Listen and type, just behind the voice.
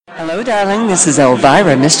Hello, darling. This is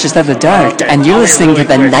Elvira, Mistress of the Dark, and you're listening to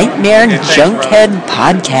the Nightmare Junkhead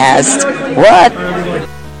Podcast. What?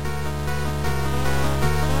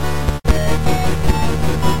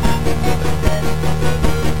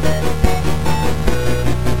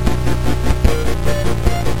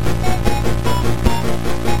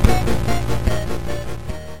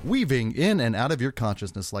 Weaving in and out of your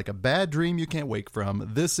consciousness like a bad dream you can't wake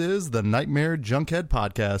from, this is the Nightmare Junkhead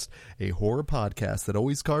Podcast, a horror podcast that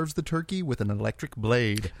always carves the turkey with an electric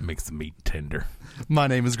blade. Makes the meat tender. My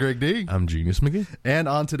name is Greg D. I'm Genius McGee. And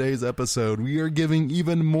on today's episode, we are giving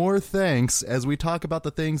even more thanks as we talk about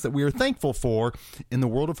the things that we are thankful for in the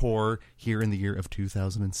world of horror here in the year of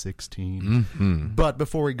 2016. Mm-hmm. But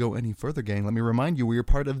before we go any further, gang, let me remind you we are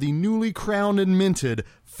part of the newly crowned and minted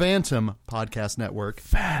Phantom Podcast Network.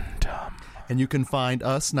 Phantom. And you can find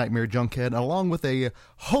us, Nightmare Junkhead, along with a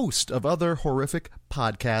host of other horrific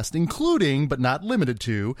podcasts, including, but not limited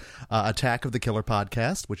to, Attack of the Killer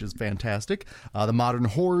Podcast, which is fantastic, the Modern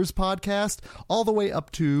Horrors Podcast, all the way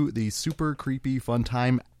up to the Super Creepy Fun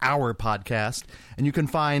Time Hour Podcast. And you can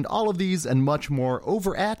find all of these and much more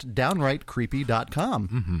over at downrightcreepy.com.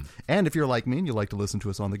 Mm-hmm. And if you're like me and you like to listen to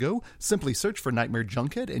us on the go, simply search for Nightmare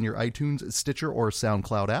Junkhead in your iTunes, Stitcher, or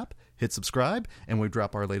SoundCloud app. Hit subscribe, and when we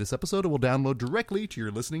drop our latest episode, it will download directly to your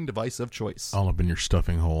listening device of choice. All up in your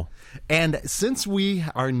stuffing hole. And since we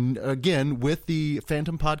are, again, with the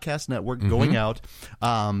Phantom Podcast Network going out...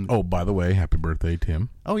 oh, by the way, happy birthday, Tim.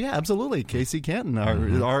 Oh, yeah, absolutely. Casey Canton,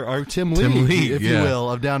 our Tim Lee, if you will,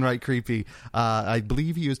 of Downright Creepy. I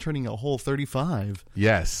believe he was turning a whole 35.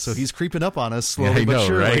 Yes. So he's creeping up on us slowly but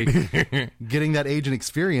surely. Right? Getting that age and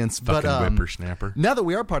experience. Fucking whippersnapper. Now that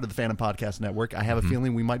we are part of the Phantom Podcast Network, I have a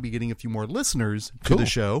feeling we might be getting a few more listeners to the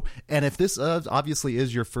show. And if this obviously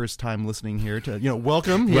is your first time listening here, to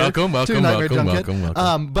welcome here welcome to Nightmare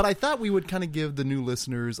Junkhead. But I thought we would kind of give the new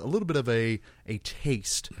listeners a little bit of a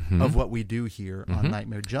taste of what we do here on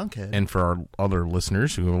Nightmare Junkhead. And for our other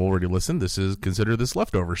listeners who have already listened, consider this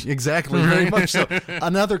leftovers. Exactly, very much so.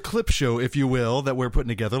 Another clip show, if you will, that we're putting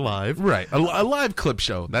together live. Right, a live clip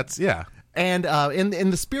show. That's, yeah. And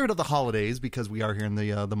in the spirit of the holidays, because we are here in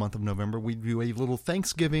the month of November, we do a little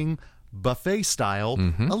Thanksgiving buffet style,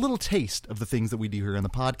 a little taste of the things that we do here on the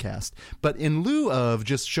podcast. But in lieu of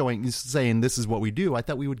just saying this is what we do, I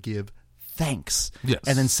thought we would give thanks. Yes.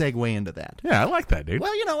 And then segue into that. Yeah, I like that, dude.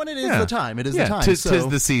 Well, and it is the time. It is the time. Tis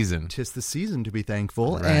the season. Tis the season to be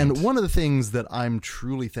thankful. Right. And one of the things that I'm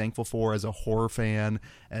truly thankful for as a horror fan,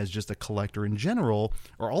 as just a collector in general,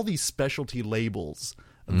 are all these specialty labels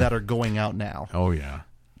that are going out now. Oh, yeah.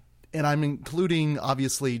 And I'm including,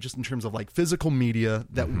 obviously, just in terms of like physical media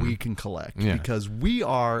that we can collect, because we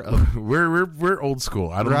are we're old school.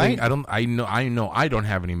 I don't right? think I know I don't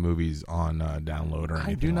have any movies on download or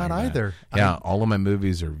anything. I do not like either. That. Yeah, all of my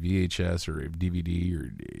movies are VHS or DVD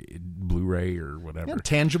or Blu-ray or whatever. Yeah,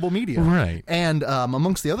 tangible media, right? And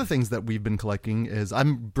amongst the other things that we've been collecting is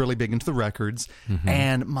I'm really big into the records,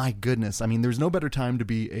 and my goodness, I mean, there's no better time to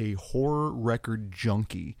be a horror record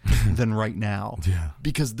junkie than right now,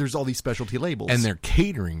 because there's all these specialty labels, and they're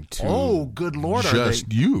catering to good lord,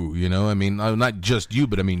 just you know, I mean, not just you,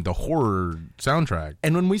 but I mean the horror soundtrack.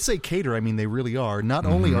 And when we say cater, I mean they really are. Not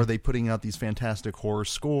only are they putting out these fantastic horror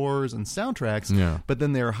scores and soundtracks, but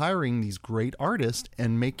then they're hiring these great artists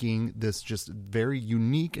and making this just very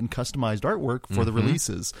unique and customized artwork for the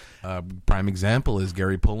releases. Prime example is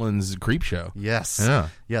Gary Pullen's Creep Show. Yes,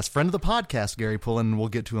 friend of the podcast, Gary Pullen. We'll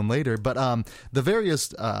get to him later. But the various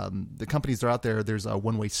the companies that are out there. There's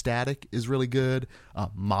One Way Static is really good.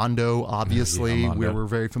 Mondo, obviously, Mondo. we're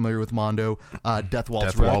very familiar with Mondo. Death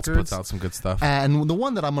Waltz Waltz Records puts out some good stuff. And the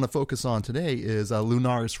one that I'm going to focus on today is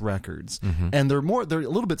Lunaris Records. And they're a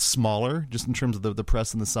little bit smaller, just in terms of the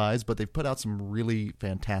press and the size, but they've put out some really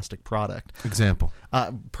fantastic product. Example.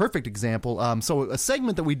 Perfect example. So a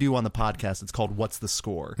segment that we do on the podcast, it's called What's the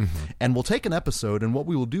Score? And we'll take an episode, and what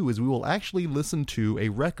we will do is we will actually listen to a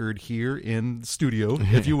record here in the studio,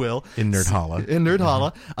 if you will. In Nerd Holla. In Nerd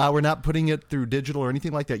Holla. We're not putting it through digital or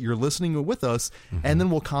anything like that. You're listening with us, and then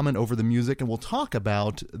we'll comment over the music, and we'll talk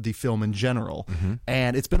about the film in general.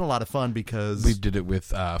 And it's been a lot of fun because... We did it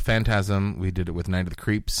with Phantasm. We did it with Night of the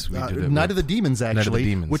Creeps. We did it Night of the Demons, actually, Night of the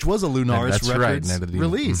Demons. which was a Lunaris Records Night of the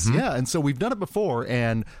release. Yeah, and so we've done it before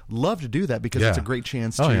and love to do that because it's a great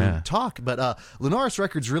chance to talk. But Lunaris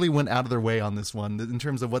Records really went out of their way on this one in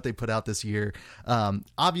terms of what they put out this year.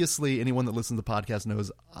 Obviously, anyone that listens to the podcast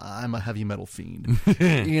knows I'm a heavy metal fiend.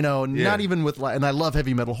 Not even with... And I love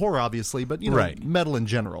heavy metal horror, obviously, but, metal in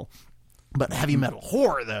general. But heavy metal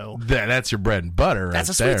horror, though, That's your bread and butter, right? that's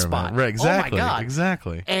a sweet there, spot. man. Right? Exactly. Oh my God.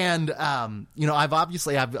 Exactly. And I've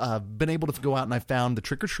been able to go out and I found the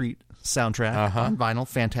Trick or Treat soundtrack on vinyl.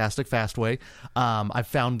 Fantastic, Fastway. I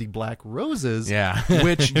found the Black Roses, Yeah.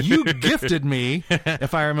 which you gifted me,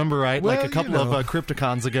 if I remember right, Well, like a couple of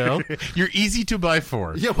Crypticons ago. You're easy to buy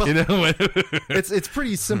for. Yeah, well, you know. It's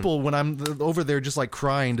pretty simple when I'm over there just like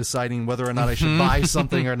crying, deciding whether or not I should buy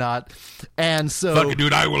something or not. And so, Fuck it,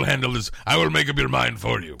 dude, I will handle this. I will make up your mind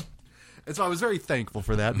for you. and so I was very thankful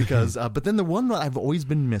for that because, but then the one that I've always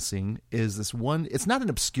been missing is this one. It's not an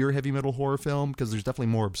obscure heavy metal horror film because there's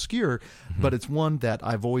definitely more obscure, but it's one that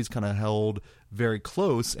I've always kind of held very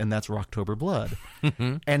close, and that's Rocktober Blood.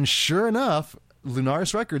 And sure enough,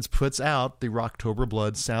 Lunaris Records puts out the Rocktober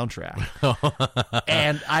Blood soundtrack.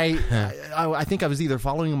 And I think I was either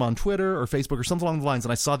following him on Twitter or Facebook or something along the lines,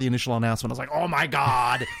 and I saw the initial announcement. I was like, oh my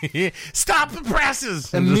God. Stop the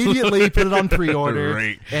presses. Immediately put it on pre-order,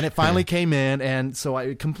 Right. and it finally came in, and so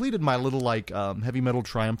I completed my little heavy metal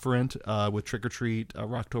triumvirate with Trick or Treat,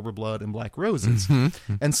 Rocktober Blood, and Black Roses.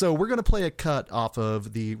 And so we're going to play a cut off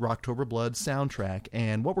of the Rocktober Blood soundtrack,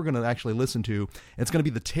 and what we're going to actually listen to, it's going to be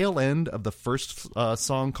the tail end of the first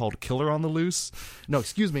song called Killer on the Loose. No,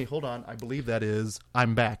 excuse me, hold on. I believe that is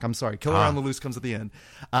I'm Back. I'm sorry. Killer on the Loose comes at the end.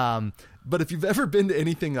 But if you've ever been to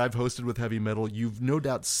anything I've hosted with heavy metal, you've no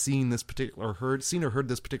doubt seen this particular heard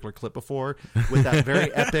this particular clip before with that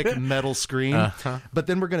very epic metal scream. But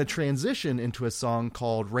then we're going to transition into a song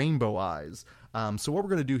called Rainbow Eyes. So what we're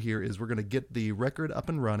going to do here is we're going to get the record up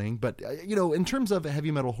and running. But, in terms of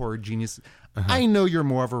heavy metal horror genius, I know you're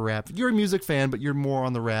more of a rap. You're a music fan, but you're more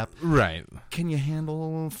on the rap. Right. Can you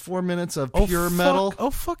handle 4 minutes of pure metal?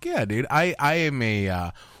 Oh, fuck yeah, dude. I am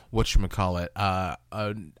a, whatchamacallit,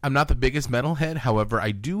 I'm not the biggest metalhead, however,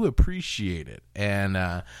 I do appreciate it. And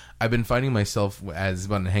I've been finding myself, as I've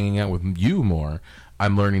been hanging out with you more,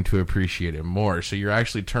 I'm learning to appreciate it more. So you're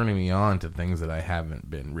actually turning me on to things that I haven't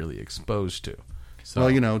been really exposed to. So,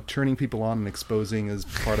 Well, turning people on and exposing is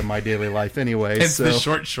part of my daily life anyway. it's so the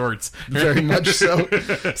short shorts. very much so.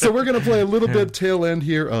 So we're going to play a little bit tail end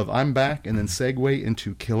here of I'm Back and then segue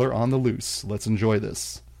into Killer on the Loose. Let's enjoy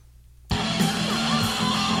this.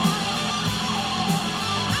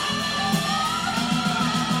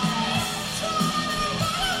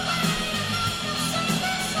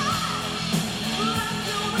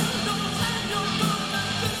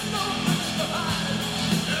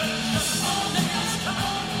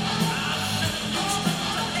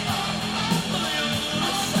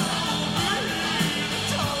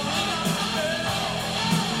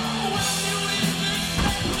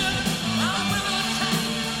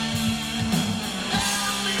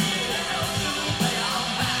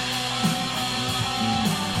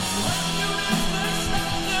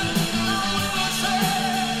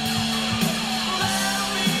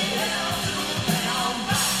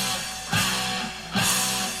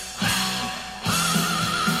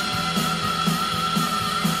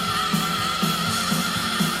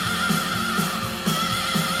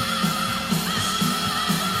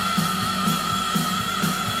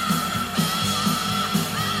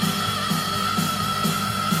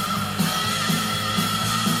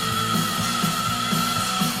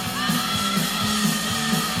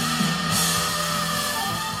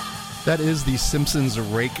 That is the Simpsons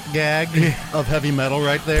rake gag of heavy metal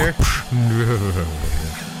right there.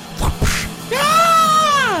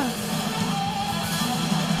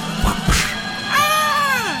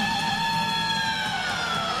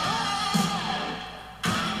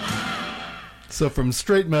 So from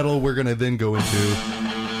straight metal, we're going to then go into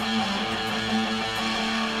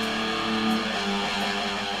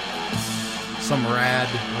some rad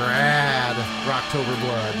Rocktober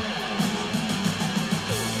Blood.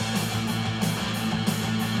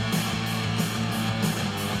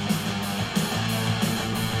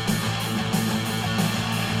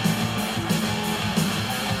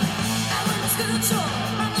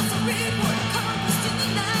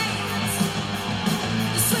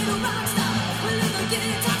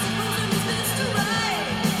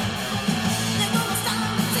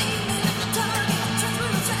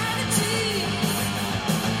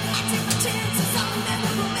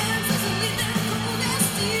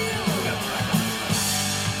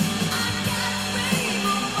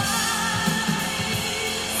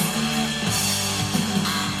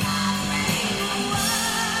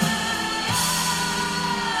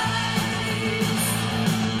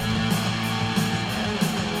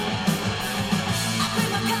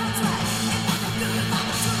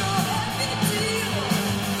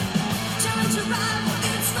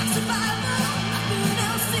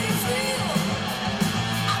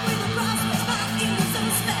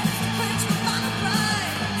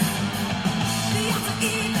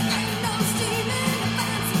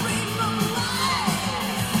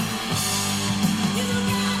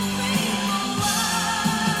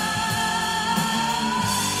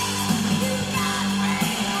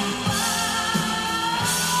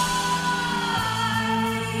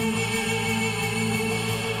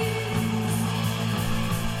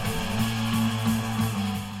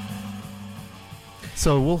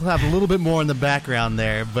 So we'll have a little bit more in the background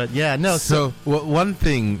there. But yeah, no. So one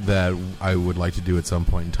thing that I would like to do at some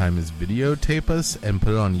point in time is videotape us and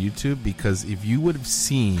put it on YouTube, because if you would have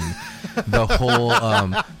seen the whole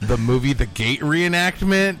the movie The Gate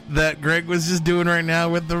reenactment that Greg was just doing right now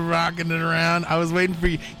with the rocking it around, I was waiting for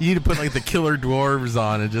you. You need to put like the Killer Dwarves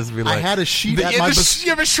on and just be like, I had a sheet at you my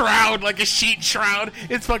have a shroud, like a sheet shroud.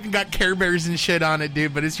 It's fucking got Care Bears and shit on it,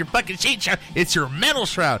 dude. But it's your fucking sheet shroud. It's your metal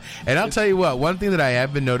shroud. And I'll tell you what, one thing that I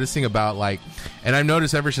have been noticing about, like, and I've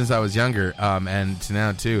noticed ever since I was younger, and to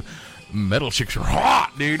now too, metal chicks are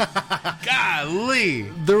hot, dude. Golly.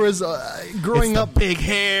 There was growing up, big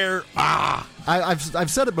hair.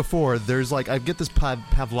 I've said it before. There's like I get this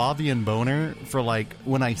Pavlovian boner for like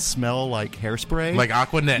when I smell like hairspray, like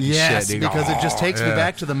Aquanet. And yes, shit, dude. because it just takes me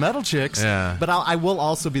back to the metal chicks. Yeah. But I will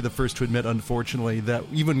also be the first to admit, unfortunately, that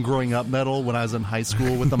even growing up metal, when I was in high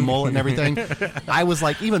school with the mullet and everything, I was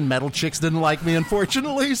like, even metal chicks didn't like me,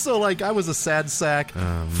 unfortunately. So like I was a sad sack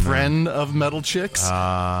friend of metal chicks.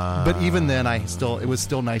 But even then, it was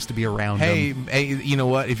still nice to be around them. Hey, you know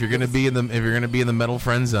what? If you're gonna be in the metal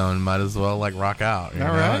friend zone, might as well like rock out. All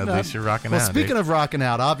right, at least you're rocking well, out. Speaking dude. of rocking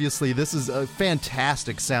out, obviously this is a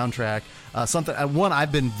fantastic soundtrack. Something one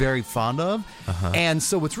I've been very fond of, and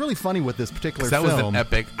so what's really funny with this particular film, was an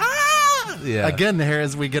epic. Yeah. Again, there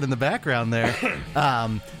as we get in the background there.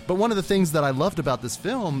 But one of the things that I loved about this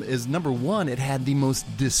film is, number one, it had the most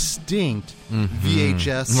distinct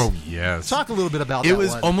VHS. Oh, yes. Talk a little bit about that. It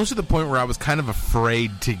was one. almost to the point where I was kind of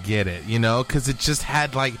afraid to get it, you know, because it just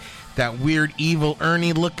had like that weird evil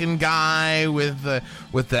Ernie looking guy with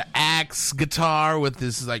the axe guitar with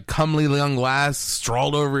this like comely young lass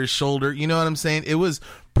sprawled over his shoulder. You know what I'm saying? It was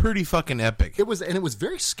pretty fucking epic. It was, and it was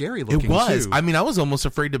very scary looking. It was. Too. I mean, I was almost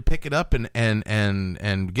afraid to pick it up and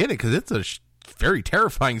get it, because it's a very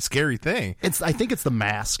terrifying, scary thing. I think it's the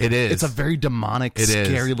mask. It is. It's a very demonic,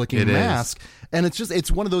 scary looking mask, and it's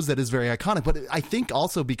one of those that is very iconic. But I think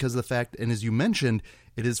also because of the fact, and as you mentioned,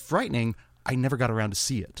 it is frightening. I never got around to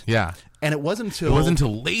see it. Yeah. And it wasn't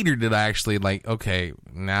until later did I actually like, okay,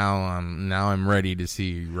 now I'm ready to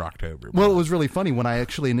see Rocktober. Well, it was really funny when I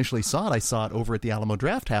actually initially saw it. I saw it over at the Alamo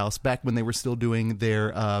Drafthouse back when they were still doing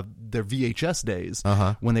their VHS days,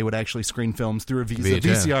 when they would actually screen films through a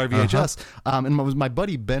VCR VHS. And my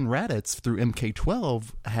buddy Ben Raditz through MK12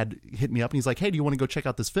 had hit me up and he's like, "Hey, do you want to go check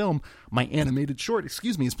out this film? My animated short, is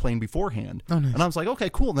playing beforehand." Oh, nice. And I was like, "Okay,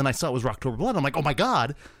 cool." And then I saw it was Rocktober Blood. I'm like, "Oh my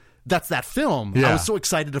god, that's that film." Yeah. I was so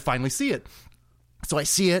excited to finally see it. So I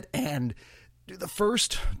see it, and the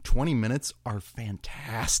first 20 minutes are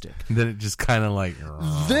fantastic. And then it just kind of like...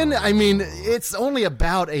 Then, I mean, it's only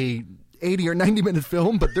about a 80 or 90 minute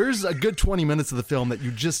film, but there's a good 20 minutes of the film that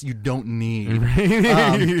you don't need.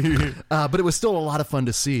 But it was still a lot of fun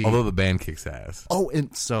to see. Although the band kicks ass. Oh,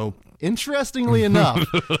 and so... Interestingly enough,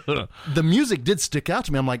 the music did stick out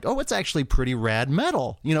to me. I'm like, oh, it's actually pretty rad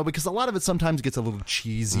metal, you know, because a lot of it sometimes gets a little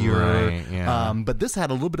cheesier. Right, yeah. But this had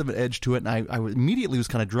a little bit of an edge to it, and I immediately was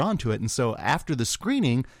kind of drawn to it. And so after the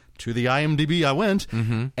screening, to the IMDb I went,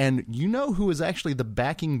 and you know who is actually the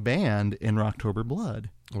backing band in Rocktober Blood?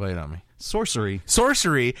 Lay it on me. Sorcery,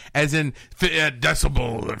 as in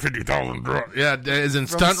decibel 50,000. Yeah, as in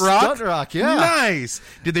From stunt rock. Stunt Rock, yeah. Nice.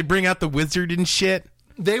 Did they bring out the wizard and shit?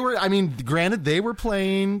 They were, I mean, granted, they were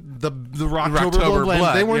playing the Rocktober Rocktober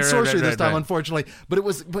Blood. They weren't Yeah, Sorcery right, this time, right. unfortunately. But it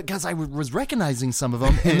was because I was recognizing some of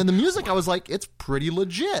them. And then the music, I was like, it's pretty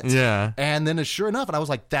legit. Yeah. And then sure enough, and I was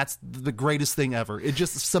like, that's the greatest thing ever. It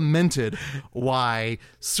just cemented why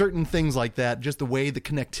certain things like that, just the way the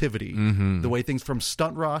connectivity, the way things from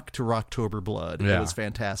Stunt Rock to Rocktober Blood, it was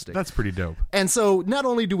fantastic. That's pretty dope. And so not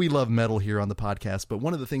only do we love metal here on the podcast, but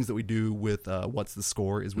one of the things that we do with What's the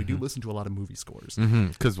Score is we do listen to a lot of movie scores.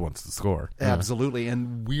 Because what's the score? Absolutely,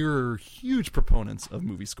 and we're huge proponents of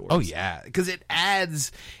movie scores. Oh yeah, because it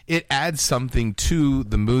adds something to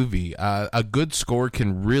the movie. A good score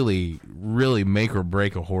can really make or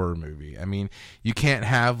break a horror movie. I mean, you can't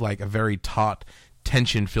have like a very taut,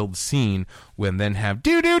 tension-filled scene when then have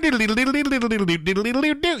do. You know,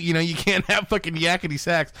 you can't have fucking yakety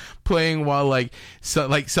sax playing while like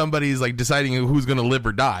somebody's like deciding who's gonna live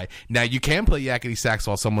or die. Now you can play yakety sax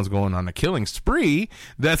while someone's going on a killing spree.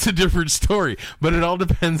 That's a different story. But it all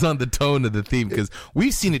depends on the tone of the theme, because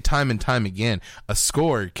we've seen it time and time again. A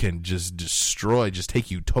score can just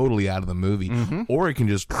take you totally out of the movie, or it can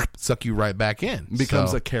just suck you right back in.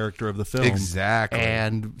 Becomes a character of the film. Exactly.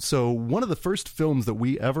 And so one of the first films that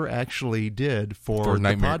we ever actually did for the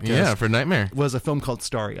Nightmare. podcast, Yeah, for Nightmare, was a film called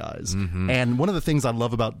Starry Eyes. And one of the things I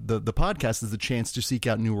love about the podcast is the chance to seek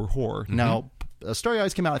out newer horror. Now, Starry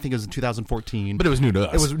Eyes came out, I think it was in 2014. But it was new to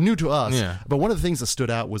us. It was new to us. Yeah. But one of the things that stood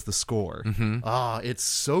out was the score. It's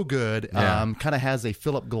so good. Yeah. Kind of has a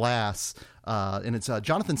Philip Glass, and it's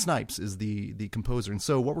Jonathan Snipes is the composer. And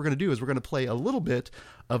so what we're going to do is we're going to play a little bit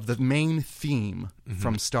of the main theme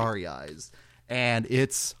from Starry Eyes. And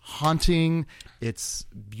it's haunting. It's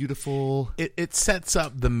beautiful. It sets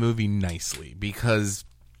up the movie nicely because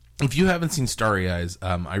if you haven't seen Starry Eyes,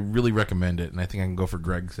 I really recommend it. And I think I can go for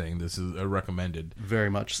Greg saying this is a recommended. Very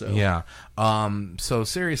much so. Yeah. So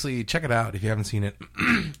seriously, check it out if you haven't seen it.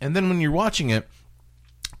 And then when you're watching it,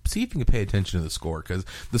 see if you can pay attention to the score, because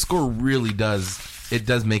the score really does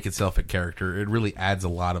make itself a character. It really adds a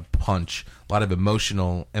lot of punch, a lot of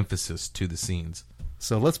emotional emphasis to the scenes.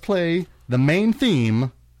 So let's play the main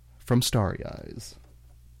theme from Starry Eyes.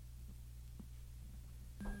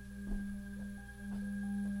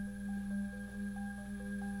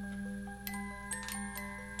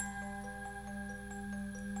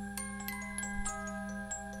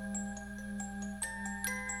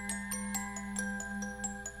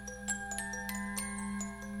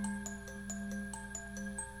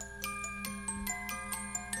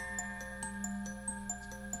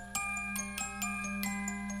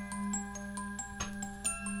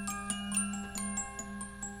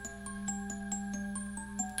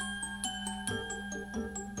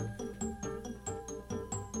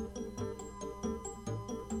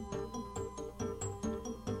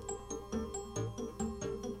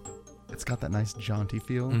 It's got that nice jaunty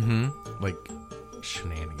feel, Like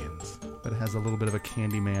shenanigans. but it has a little bit of a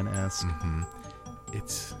Candyman-esque.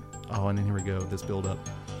 It's Oh, and then here we go, this build-up.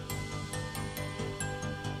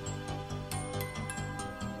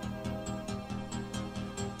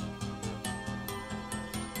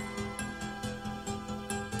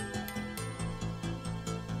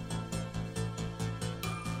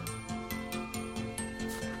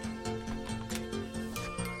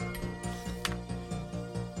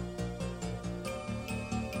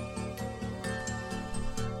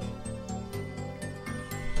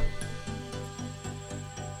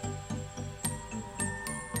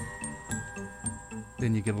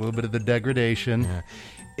 Then you get a little bit of the degradation. yeah.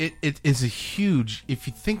 It is a huge. If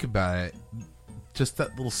you think about it, just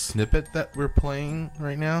that little snippet that we're playing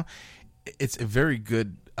right now, it's a very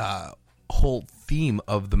good whole theme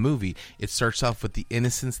of the movie. It starts off with the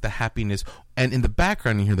innocence, the happiness, and in the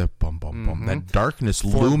background you hear that bum bum bum, that darkness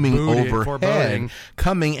looming overhead, foreboding.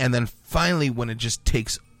 coming, and then finally when it just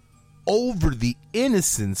takes over the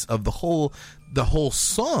innocence of the whole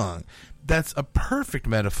song. That's a perfect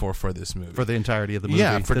metaphor for this movie. For the entirety of the movie.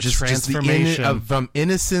 Yeah, for the just transformation. from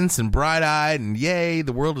innocence and bright-eyed and yay,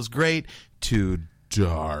 the world is great, to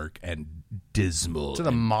dark and dismal. To the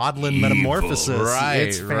and maudlin evil. metamorphosis. Right,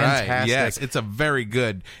 It's fantastic. Right. Yes, it's a very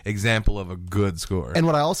good example of a good score. And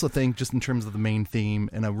what I also think, just in terms of the main theme,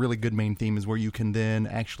 and a really good main theme, is where you can then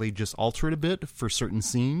actually just alter it a bit for certain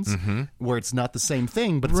scenes, where it's not the same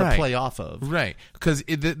thing, but it's a play off of. Right, because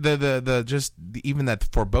even that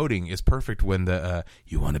foreboding is perfect when the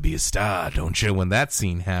you want to be a star, don't you? When that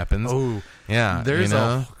scene happens. Oh, yeah. There's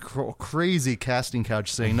a crazy casting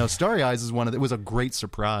couch saying, no, Starry Eyes is it was a great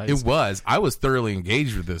surprise. It was. I was thoroughly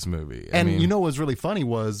engaged with this movie. And you know what was really funny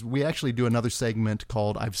was we actually do another segment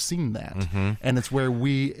called I've Seen That. And it's where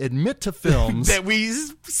we admit to films that we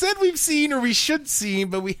said we've seen or we should see,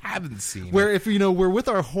 but we haven't seen. Where if we're with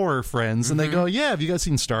our horror friends and they go, yeah, have you guys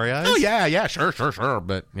seen Starry Eyes? Oh yeah, sure.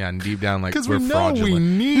 But yeah, and deep down, like, because we're we know fraudulent. we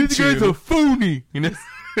need These to. guys are phony, you know.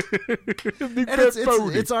 And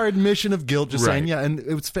it's our admission of guilt, just saying, yeah, and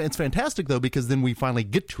it's fantastic though, because then we finally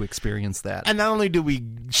get to experience that. And not only do we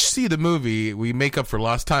see the movie, we make up for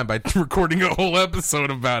lost time by recording a whole episode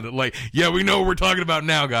about it. Like, yeah, we know what we're talking about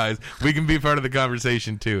now, guys. We can be part of the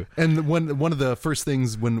conversation too. And one of the first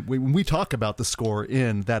things when we talk about the score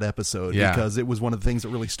in that episode, because it was one of the things that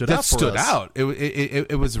really stood out for us.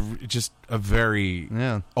 It was just a very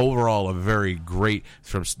overall a very great,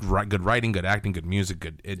 from good writing, good acting, good music,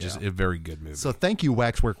 good. A very good movie. So thank you,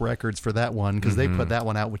 Waxwork Records, for that one, because they put that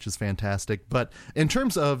one out, which is fantastic. But in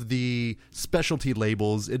terms of the specialty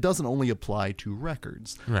labels, it doesn't only apply to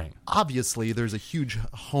records. Right. Obviously, there's a huge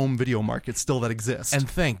home video market still that exists. And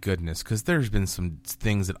thank goodness, because there's been some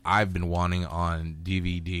things that I've been wanting on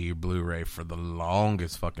DVD, Blu-ray for the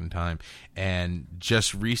longest fucking time. And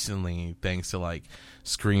just recently, thanks to like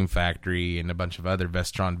Scream Factory and a bunch of other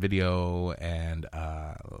Vestron Video and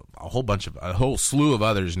a whole slew of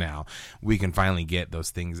others now, we can finally get those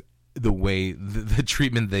things the way the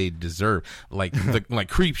treatment they deserve, like like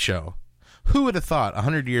Creepshow. Who would have thought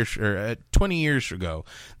 100 years or 20 years ago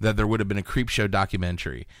that there would have been a Creepshow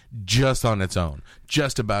documentary just on its own,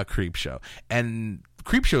 just about Creepshow? And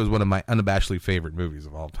Creepshow is one of my unabashedly favorite movies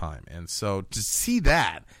of all time, and so to see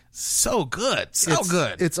that, so good,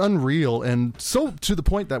 good. It's unreal, and so to the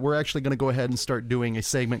point that we're actually going to go ahead and start doing a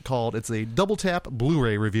segment called it's a Double Tap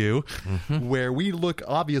Blu-ray review, where we look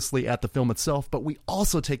obviously at the film itself, but we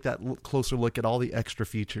also take that closer look at all the extra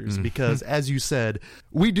features because, as you said,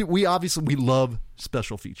 we love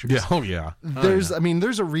special features. Yeah, oh yeah. There's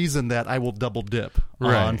a reason that I will double dip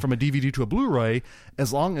on from a DVD to a Blu-ray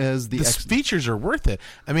as long as the features are worth it.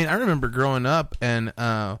 I mean, I remember growing up and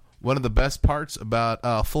one of the best parts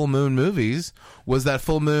about Full Moon movies was that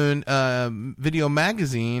Full Moon video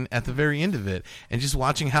magazine at the very end of it, and just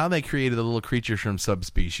watching how they created the little creatures from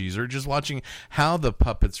subspecies, or just watching how the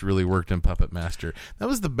puppets really worked in Puppet Master. That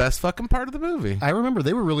was the best fucking part of the movie. I remember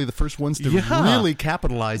they were really the first ones to really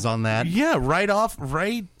capitalize on that. Yeah, right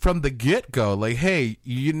from the get-go. Like, hey,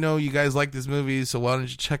 you guys like this movie, so why don't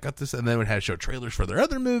you check out this? And then it would show trailers for their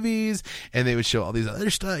other movies, and they would show all these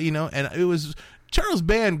other stuff, and it was... Charles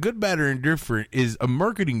Band, Good, Bad, or Indifferent, is a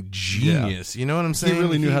marketing genius. Yeah. You know what I'm saying? He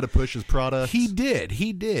really knew how to push his product. He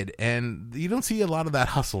did. And you don't see a lot of that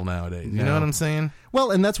hustle nowadays. You know what I'm saying?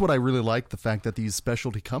 Well, and that's what I really like, the fact that these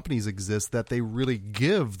specialty companies exist, that they really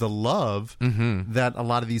give the love that a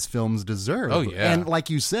lot of these films deserve. Oh, yeah. And like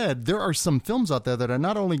you said, there are some films out there that are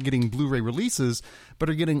not only getting Blu-ray releases, but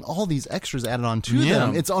are getting all these extras added on to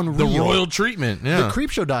them. It's unreal. The royal treatment. Yeah. The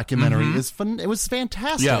Creepshow documentary is fun. It was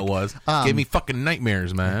fantastic. Yeah, it was. Gave me fucking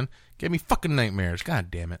nightmares, man. Gave me fucking nightmares. God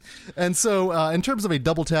damn it. And so, in terms of a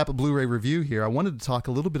double tap Blu-ray review here, I wanted to talk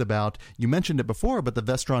a little bit about, you mentioned it before, but the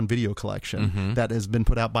Vestron video collection that has been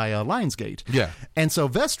put out by Lionsgate. Yeah. And so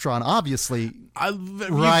Vestron, obviously... I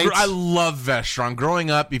love Vestron. Growing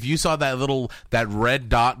up, if you saw that red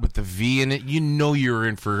dot with the V in it, you were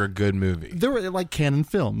in for a good movie. There were like Canon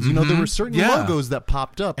Films. There were certain logos that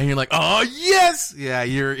popped up. And you're like, oh, yes! Yeah,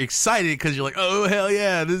 you're excited because you're like, oh, hell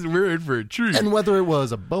yeah, we're in for a treat. And whether it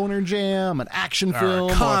was a boner jam, an action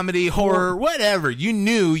film, comedy, horror, whatever, you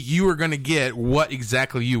knew you were going to get what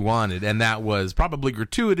exactly you wanted, and that was probably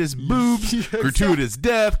gratuitous boobs, gratuitous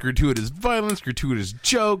death, gratuitous violence, gratuitous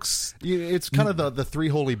jokes. It's kind of the three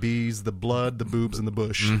holy bees, the blood, the boobs, and the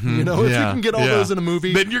bush. If you can get all those in a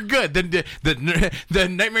movie, then you're good. Then the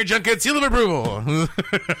Nightmare Junkhead seal of approval.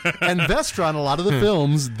 And Vestron, a lot of the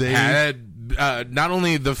films they had not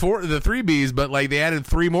only the 3 Bs, but like they added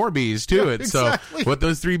 3 more Bs to it. Exactly. So what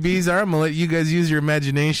those 3 Bs are, I'm gonna let you guys use your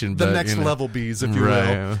imagination. The next level Bs, if you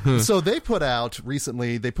will. So they put out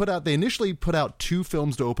recently. They initially put out 2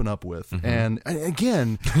 films to open up with, and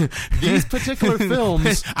again, these particular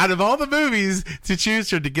films, out of all the movies to choose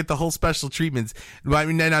from to get the whole special treatments. I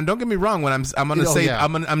mean, now don't get me wrong. When I'm going to say,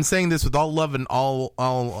 I'm saying this with all love and all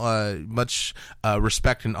much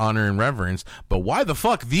respect and honor and reverence. But why the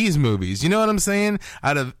fuck these movies? You know what I'm saying?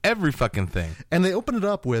 Out of every fucking thing. And they opened it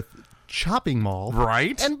up with Chopping Mall.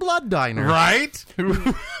 Right. And Blood Diner. Right.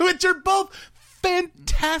 Which are both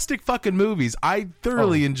fantastic fucking movies. I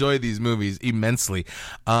thoroughly enjoy these movies immensely.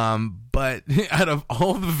 But out of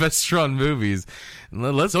all the Vestron movies,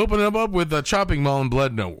 let's open them up with Chopping Mall and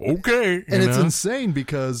Blood. No, okay. And it's insane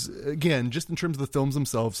because, again, just in terms of the films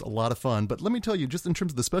themselves, a lot of fun. But let me tell you, just in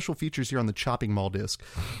terms of the special features here on the Chopping Mall disc,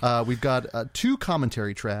 we've got 2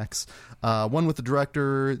 commentary tracks. One with the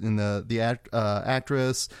director and the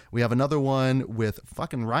actress. We have another one with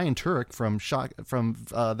fucking Ryan Turek from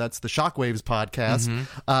that's the Shockwaves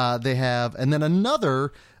podcast. They have, and then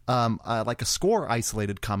another. Like a score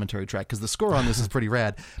isolated commentary track, because the score on this is pretty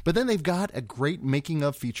rad. But then they've got a great making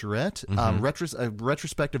of featurette, a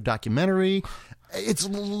retrospective documentary. It's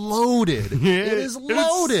loaded. It is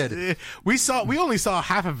loaded. We only saw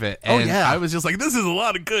half of it, and I was just like, this is a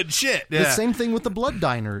lot of good shit. The same thing with the Blood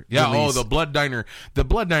Diner release. The Blood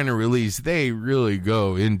Diner release, they really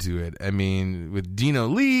go into it. I mean, with Dino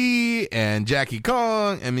Lee and Jackie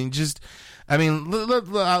Kong, let's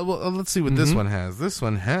see what this one has. This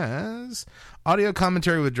one has audio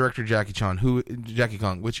commentary with director Jackie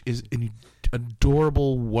Kong, which is an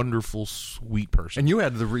adorable, wonderful, sweet person. And you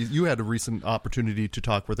had a recent opportunity to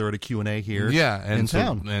talk with her at a Q&A here in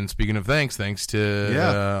town. And speaking of thanks to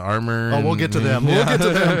Armor. We'll get to them.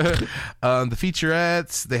 The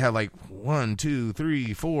featurettes, they have like 1, 2,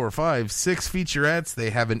 3, 4, 5, 6 featurettes.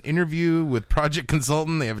 They have an interview with Project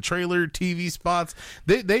Consultant. They have a trailer, TV spots.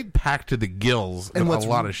 They pack to the gills and a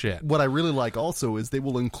lot of shit. What I really like also is they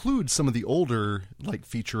will include some of the older like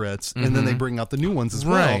featurettes, and then they bring out the new ones as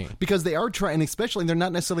well, because they are trying, especially they're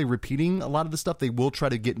not necessarily repeating a lot of the stuff. They will try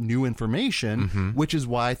to get new information, which is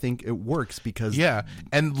why I think it works. Because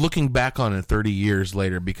and looking back on it 30 years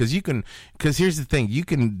later, because here's the thing, you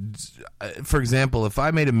can, for example, if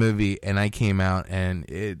I made a movie and I came out and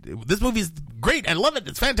this movie is great. I love it.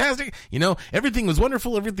 It's fantastic. Everything was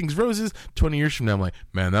wonderful. Everything's roses. 20 years from now, I'm like,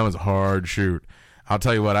 man, that was a hard shoot. I'll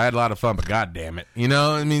tell you what, I had a lot of fun, but God damn it.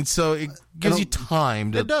 So it gives you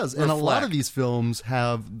time to It does. And a lot reflect. of these films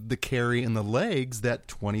have the carry and the legs that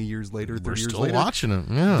 20 years later, 30 We're years still later, watching them.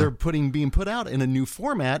 Yeah. they're being put out in a new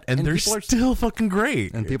format. and they're people are still fucking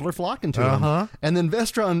great. and people are flocking to Uh-huh. them. And then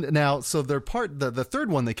Vestron now, so their the third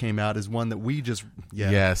one that came out is one that we just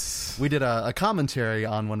Yes. we did a commentary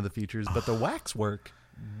on one of the features, but the Waxwork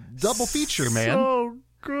double feature, man. So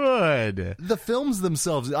good. The films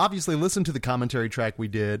themselves, obviously, listen to the commentary track we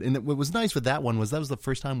did, and what was nice with that one was that was the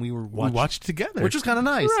first time we watched together, which was kind of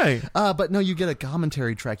nice, right? But no, you get a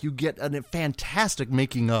commentary track, you get a fantastic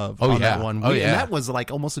making of Oh, on yeah. that one, Oh, yeah. and that was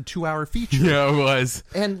like almost a 2-hour feature. Yeah, it was.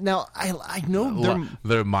 And now I know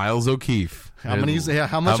They're Miles O'Keefe. How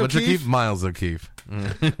much O'Keefe? Miles O'Keefe.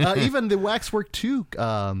 even the Waxwork 2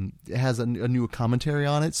 has a new commentary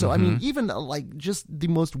on it. So I mean, even like just the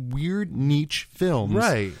most weird niche films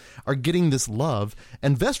Right. are getting this love.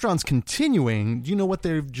 And Vestron's continuing. Do you know what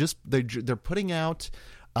they're putting out?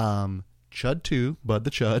 Chud 2, Bud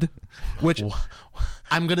the Chud, which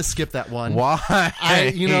I'm going to skip that one. Why?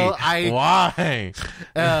 Why?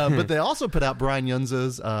 But they also put out Brian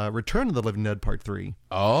Yunza's Return of the Living Dead Part 3.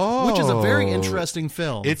 Oh, Which is a very interesting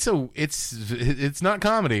film. It's not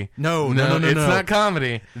comedy. No, It's not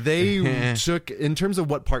comedy. They took, in terms of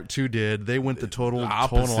what Part 2 did, they went the total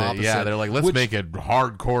opposite. Yeah, they're like, let's make it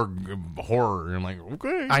hardcore horror. And I'm like,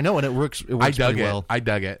 okay. I know, and it works pretty well. I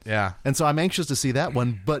dug it, yeah. And so I'm anxious to see that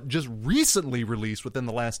one, but just recently released within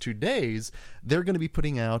the last 2 days, they're going to be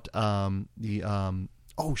putting out the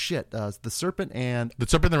Serpent and... The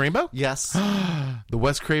Serpent and the Rainbow? Yes. The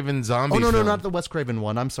Wes Craven zombie no, film. not the Wes Craven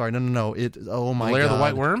one. I'm sorry. No. Oh my God. Lair of the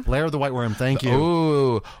White Worm? Lair of the White Worm, thank you.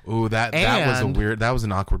 Ooh, that was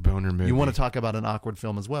an awkward boner movie. You want to talk about an awkward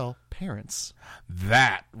film as well? Parents.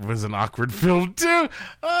 That was an awkward film too.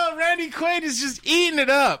 Oh, Randy Quaid is just eating it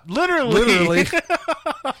up, literally.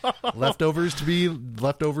 leftovers to be.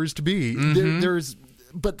 Mm-hmm.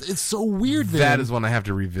 But it's so weird. That is one I have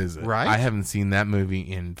to revisit. Right? I haven't seen that movie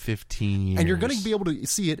in 15 years. And you're going to be able to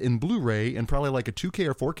see it in Blu-ray and probably like a 2K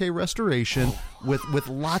or 4K restoration with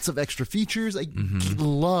lots of extra features. I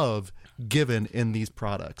love given in these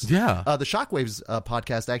products. Yeah. The Shockwaves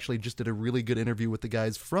podcast actually just did a really good interview with the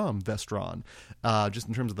guys from Vestron, just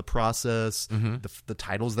in terms of the process, the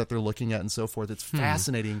titles that they're looking at and so forth. It's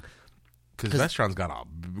fascinating. Because Vestron's got a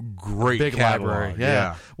great big catalog. library.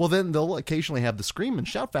 Yeah. Well, then they'll occasionally have the Scream and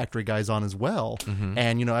Shout Factory guys on as well.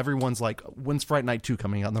 And everyone's like, "When's Fright Night 2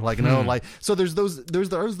 coming out?" And they're like, "No." Like, so there's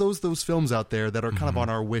those films out there that are kind of on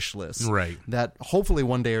our wish list, right? That hopefully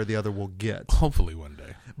one day or the other we'll get. Hopefully one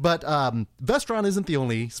day. But Vestron isn't the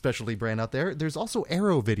only specialty brand out there. There's also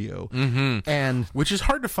Arrow Video, and which is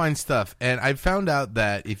hard to find stuff. And I found out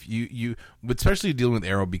that if you especially dealing with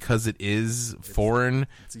Arrow, because it is foreign,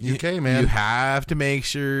 it's UK, man. You have to make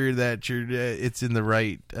sure that it's in the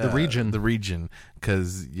right the region.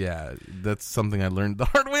 Because that's something I learned the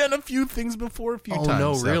hard way on a few things before. A few times. Oh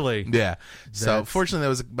no, really? Yeah. So fortunately, that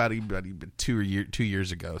was about 2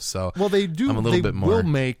 years ago. So they do. I'm a little bit more. Will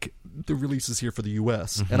make the releases here for the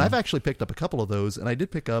U.S. And I've actually picked up a couple of those, and I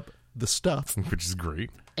did pick up The Stuff, which is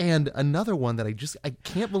great, and another one that I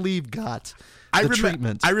can't believe got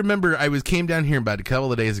treatment. I remember I came down here about a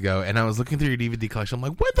couple of days ago, and I was looking through your DVD collection. I'm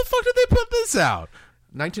like, when the fuck did they put this out?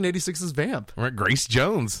 1986's Vamp. Right, Grace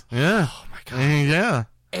Jones. Yeah. Oh my God. Yeah.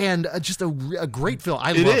 And just a great film.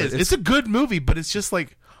 I love it. It's a good movie, but it's just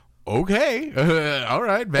like, okay, all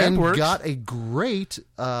right, Vamp works. Got a great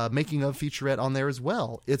making of featurette on there as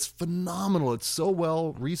well. It's phenomenal. It's so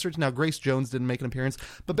well researched. Now, Grace Jones didn't make an appearance,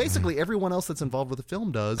 but basically everyone else that's involved with the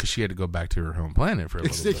film does. Because she had to go back to her home planet for a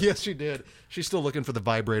little bit. Yes, she did. She's still looking for the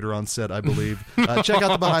vibrator on set, I believe. Check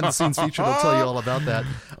out the behind the scenes feature. They'll tell you all about that.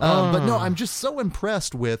 But no, I'm just so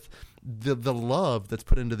impressed with the love that's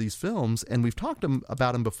put into these films, and we've talked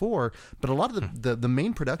about them before, but a lot of the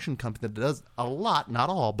main production company that does a lot, not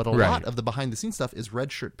all, but a lot of the behind the scenes stuff is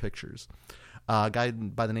Red Shirt Pictures, a guy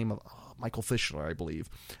by the name of Michael Fischler, I believe,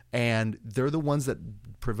 and they're the ones that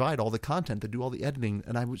provide all the content, that do all the editing.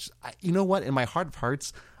 And you know what, in my heart of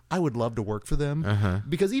hearts, I would love to work for them,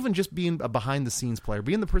 because even just being a behind the scenes player,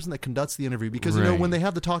 being the person that conducts the interview, because when they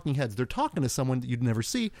have the talking heads, they're talking to someone that you'd never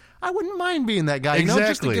see. I wouldn't mind being that guy,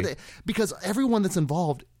 exactly, because everyone that's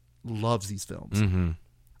involved loves these films,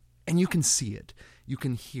 and you can see it, you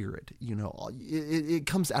can hear it. It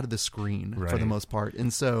comes out of the screen for the most part,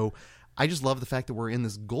 and so I just love the fact that we're in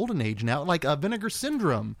this golden age now. Like Vinegar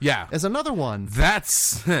Syndrome, Yeah. is another one.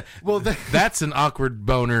 That's that's an awkward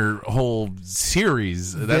boner whole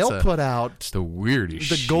series. They'll put out the weirdest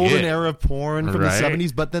the shit. golden era of porn from Right. the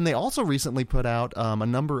 70s, but then they also recently put out a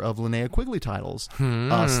number of Linnea Quigley titles.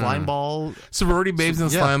 Slimeball, Sorority Babes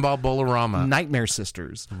and Yeah. Slimeball Bolorama. Nightmare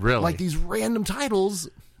Sisters. Really? Like these random titles.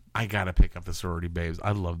 I gotta pick up the Sorority Babes.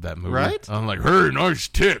 I love that movie. Right? I'm like, hey, nice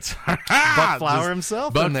tits. Buck Flower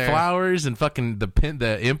himself Buck in there. Flowers and fucking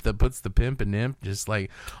the imp that puts the pimp and imp. Just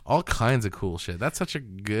like all kinds of cool shit. That's such a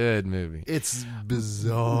good movie. It's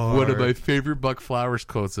bizarre. One of my favorite Buck Flowers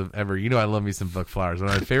quotes of ever. You know I love me some Buck Flowers. One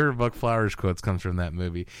of my favorite Buck Flowers quotes comes from that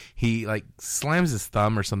movie. He like slams his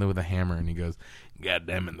thumb or something with a hammer and he goes, God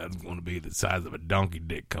damn it, that's going to be the size of a donkey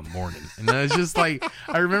dick come morning. And I was just like,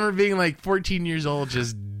 I remember being like 14 years old,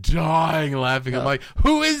 just dying laughing. I'm like,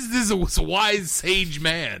 who is this wise sage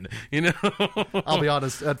man? You know? I'll be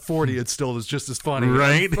honest, at 40, it still is just as funny.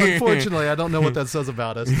 Right? Unfortunately, I don't know what that says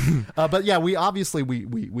about us. But yeah, we obviously,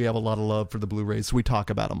 we have a lot of love for the Blu-rays, so we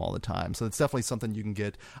talk about them all the time. So it's definitely something you can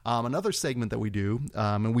get. Another segment that we do,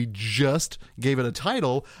 and we just gave it a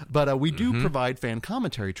title, but we do provide fan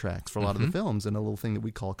commentary tracks for a lot of the films, and a little thing that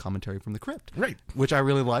we call commentary from the crypt, Right. which I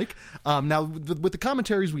really like. Now with the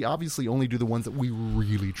commentaries, we obviously only do the ones that we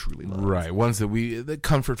really truly love. Right, ones that the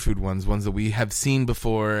comfort food ones that we have seen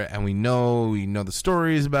before, and we know the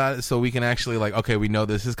stories about it, so we can actually like, okay, we know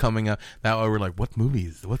this is coming up. That way, we're like, what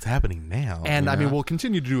movies? What's happening now? And You I know? mean, we'll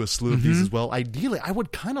continue to do a slew of these as well. Ideally, I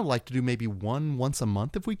would kind of like to do maybe one once a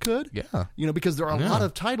month if we could. Yeah. You know, because there are a lot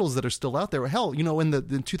of titles that are still out there. Hell, you know, in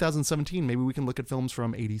 2017, maybe we can look at films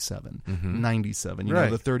from 87, 97, you know, Right.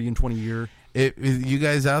 the 30 and 20 year. If you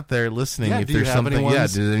guys out there listening, Yeah, if do you there's have something, any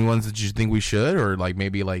ones? do any ones that you think we should, or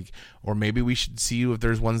maybe we should see if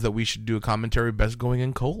there's ones that we should do a commentary best going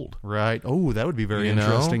in cold. Right. Oh, that would be very You know?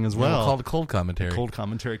 interesting as well. We'll call it cold commentary. Cold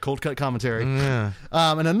commentary, cold cut commentary. Yeah.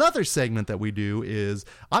 And another segment that we do is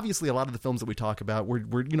obviously a lot of the films that we talk about.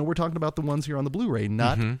 We're talking about the ones here on the Blu-ray.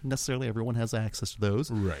 Not necessarily everyone has access to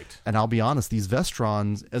those. Right. And I'll be honest, these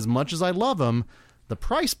Vestrons, as much as I love them, the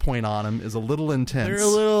price point on them is a little intense. They're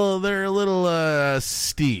a little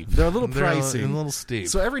steep. They're a little pricey. A little steep.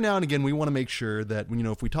 So every now and again, we want to make sure that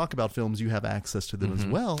if we talk about films, you have access to them as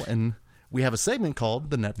well. And we have a segment called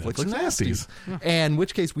the Netflix Nasties. And in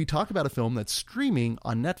which case we talk about a film that's streaming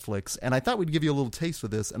on Netflix. And I thought we'd give you a little taste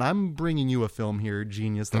of this. And I'm bringing you a film here,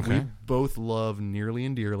 Genius, that we both love nearly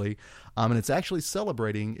and dearly. And it's actually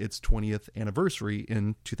celebrating its 20th anniversary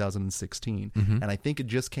in 2016. And I think it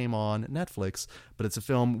just came on Netflix. But it's a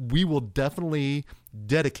film we will definitely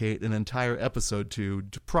dedicate an entire episode to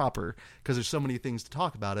proper, because there's so many things to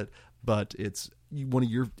talk about it. But it's one of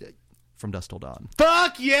your... From Dusk Till Dawn.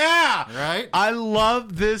 Fuck yeah! Right? I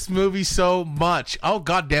love this movie so much. Oh,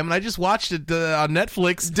 god damn it. I just watched it on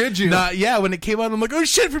Netflix. Did you? Yeah, when it came out, I'm like, oh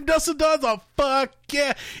shit, From Dusk Till Dawn. Oh, fuck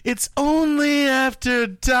yeah. It's only after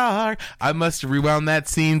dark. I must have rewound that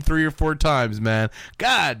scene 3 or 4 times, man.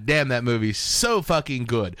 God damn, that movie's so fucking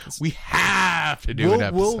good. We have to do an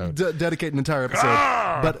episode. We'll dedicate an entire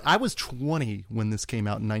episode. But I was 20 when this came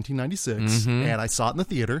out in 1996, and I saw it in the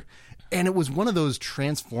theater. And it was one of those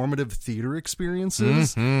transformative theater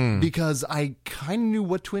experiences because I kind of knew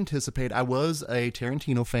what to anticipate. I was a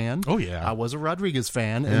Tarantino fan. Oh, yeah. I was a Rodriguez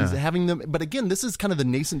fan. And having them, but again, this is kind of the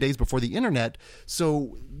nascent days before the internet.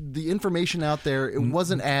 So the information out there, it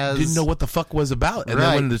wasn't as... Didn't know what the fuck was about. And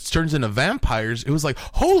Right. then when it turns into vampires, it was like,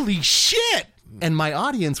 holy shit! And my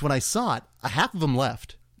audience, when I saw it, half of them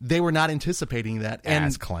left. They were not anticipating that. And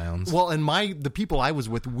Ass clowns. Well, and the people I was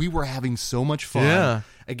with, we were having so much fun. Yeah.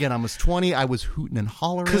 Again, I was 20. I was hooting and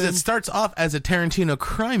hollering. Because it starts off as a Tarantino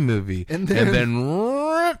crime movie. And then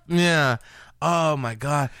yeah. Oh my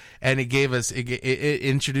god! And it gave us it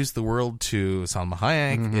introduced the world to Salma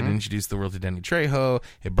Hayek. It introduced the world to Danny Trejo.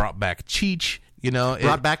 It brought back Cheech. You know,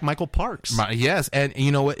 brought back Michael Parks. Yes, and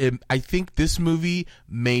you know what? I think this movie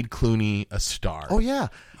made Clooney a star. Oh yeah,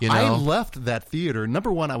 You know? I left that theater.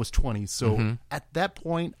 Number one, I was 20, so at that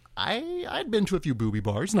point, I'd been to a few booby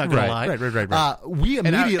bars. Not gonna lie. Right. We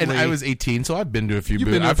immediately. And I was 18, so I've been to a few. You've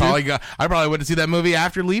been to a few? I probably went to see that movie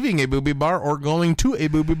after leaving a booby bar or going to a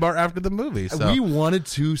booby bar after the movie. So. We wanted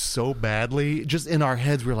to so badly. Just in our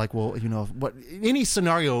heads, we were like, well, what? Any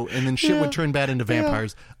scenario, and then shit would turn bad into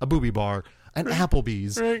vampires. A booby bar. an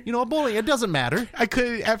Applebee's, Right. a bowling. It doesn't matter. I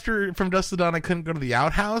could after From Dusk Till Dawn. I couldn't go to the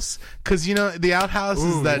Outhouse because the Outhouse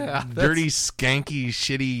is that yeah, dirty, skanky,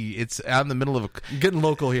 shitty. It's out in the middle of a. Getting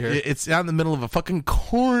local here. It's out in the middle of a fucking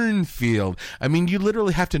cornfield. I mean, you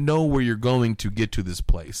literally have to know where you're going to get to this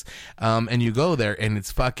place, and you go there, and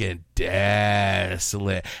it's fucking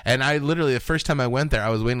desolate. And I literally, the first time I went there, I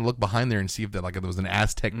was waiting to look behind there and see if there was an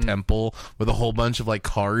Aztec temple with a whole bunch of like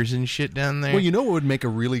cars and shit down there. Well, what would make a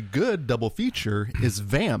really good double feature is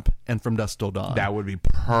Vamp and From Dusk Till Dawn. That would be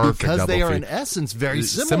perfect because they are feature. in essence very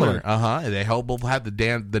similar. They help both have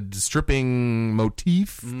the stripping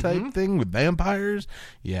motif type thing with vampires.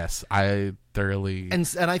 Yes, I thoroughly And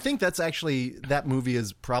I think that's actually, that movie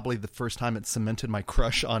is probably the first time it cemented my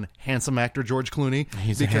crush on handsome actor George Clooney.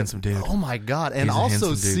 He's a handsome dude. Oh my God. And He's a also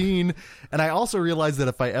handsome dude. and I also realized that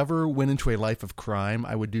if I ever went into a life of crime,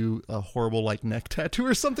 I would do a horrible like neck tattoo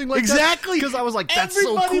or something like that. Exactly. Because I was like, that's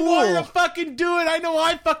Everybody so cool. wanted to fucking do it. I know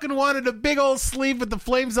I fucking wanted a big old sleeve with the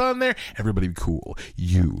flames on there. Everybody be cool.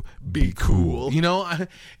 You be cool.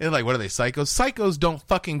 And like, what are they, psychos? Psychos don't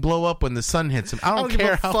fucking blow up when the sun hits them. I don't give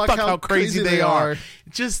care a how fuck how crazy crazy they they are. are.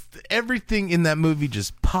 Just everything in that movie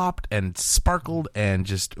just popped and sparkled and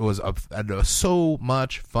just was so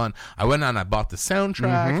much fun. I went on, I bought the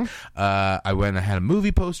soundtrack. I went, I had a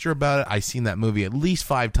movie poster about it. I seen that movie at least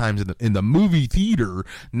 5 times in the movie theater,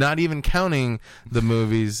 not even counting the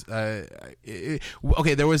movies. Okay,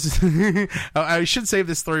 there was I should save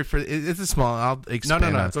this story for it's a small. I'll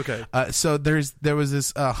expand. No, it's okay. So there was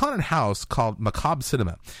this haunted house called Macabre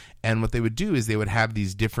Cinema. And what they would do is they would have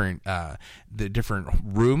these different the different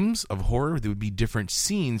rooms of horror. There would be different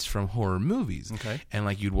scenes from horror movies. Okay. And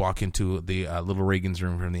like you'd walk into the Little Reagan's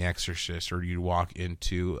room from The Exorcist, or you'd walk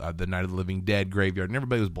into the Night of the Living Dead graveyard, and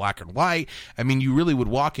everybody was black and white. I mean, you really would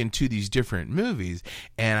walk into these different movies.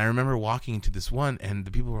 And I remember walking into this one, and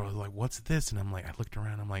the people were like, "What's this?" And I'm like, I looked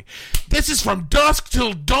around, I'm like, "This is From Dusk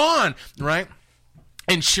Till Dawn," right?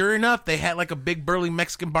 And sure enough, they had like a big burly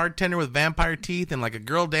Mexican bartender with vampire teeth and like a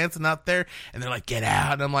girl dancing out there. And they're like, "Get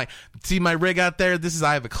out." And I'm like, "See my rig out there?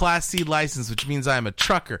 I have a Class C license, which means I am a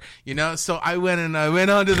trucker." So I went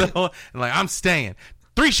onto the whole, and like, I'm staying.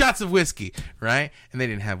 3 shots of whiskey, right? And they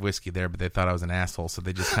didn't have whiskey there, but they thought I was an asshole, so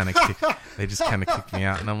they just kind of kicked me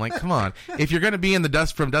out. And I'm like, come on, if you're gonna be in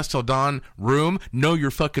the From Dusk Till Dawn room, know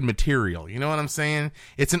your fucking material. You know what I'm saying?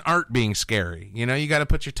 It's an art being scary. You got to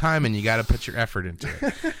put your time in. You got to put your effort into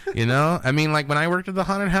it. I mean, like when I worked at the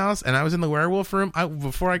haunted house and I was in the werewolf room,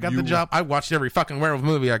 before I got the job, I watched every fucking werewolf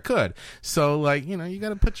movie I could. So like, you got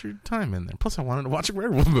to put your time in there. Plus, I wanted to watch a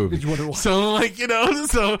werewolf movie. So like,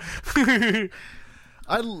 so.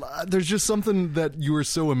 There's just something that you were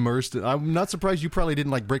so immersed in. I'm not surprised you probably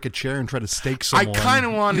didn't like break a chair and try to stake someone. I kind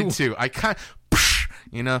of wanted to.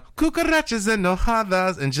 Cucarachas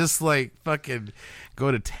enojadas, and just like fucking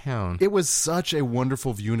go to town. It was such a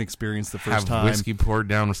wonderful viewing experience the first time. Have whiskey poured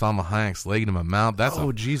down with Salma Hayek's leg into my mouth.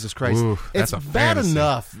 Jesus Christ. Ooh, it's that's a bad fantasy.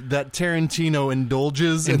 enough that Tarantino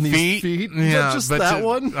indulges in these feet. Yeah, just that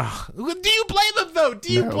one. Do you blame him though?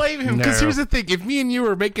 Do you blame him? Because here's the thing: if me and you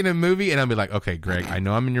were making a movie, and I'd be like, "Okay, Greg, I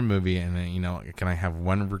know I'm in your movie, and can I have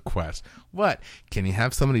one request? What? Can you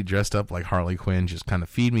have somebody dressed up like Harley Quinn, just kind of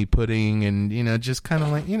feed me pudding, and just kind of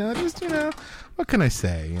like what can I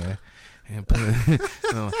say?"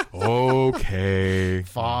 Okay,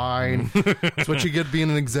 fine. That's what you get being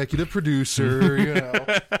an executive producer.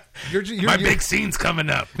 My big scene's coming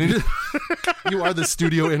up. You are the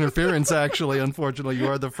studio interference. Actually, unfortunately, you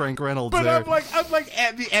are the Frank Reynolds. But there. I'm like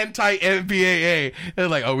at the anti-MPAA. They're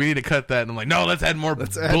like, "Oh, we need to cut that." And I'm like, "No, let's add more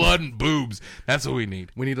blood and boobs. That's what we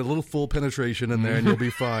need. We need a little full penetration in there, and you'll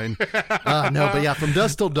be fine." No, but yeah, From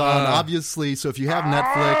Dusk Till Dawn, obviously. So if you have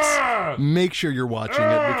Netflix, make sure you're watching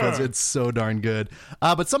it because it's so darn good.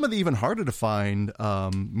 But some of the even harder to find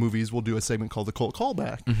movies, we'll do a segment called the Cult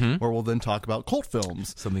Callback, where we'll then talk about cult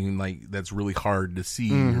films. Something like that's really hard to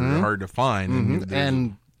see or hard to find.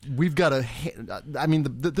 And we've got this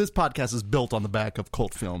podcast is built on the back of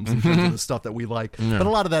cult films in terms of the stuff that we like. Yeah. But a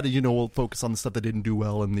lot of that, we'll focus on the stuff that didn't do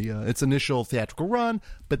well in its initial theatrical run,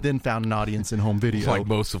 but then found an audience in home video. It's like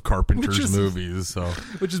most of Carpenter's movies.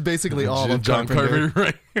 Which is basically all of John Carpenter.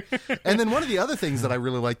 Right. And then one of the other things that I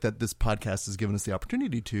really like that this podcast has given us the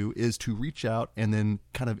opportunity to is to reach out and then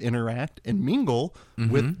kind of interact and mingle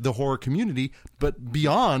with the horror community, but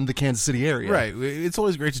beyond the Kansas City area. Right. It's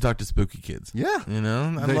always great to talk to spooky kids. Yeah.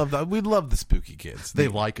 I love that. We love the spooky kids. They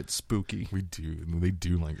like it spooky. We do. They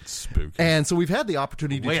do like it spooky. And so we've had the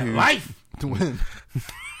opportunity Way of life. to win.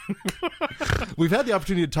 We've had the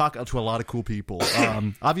opportunity to talk to a lot of cool people.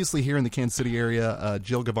 Obviously, here in the Kansas City area,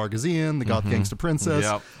 Jill Gavargazian, the Goth Gangsta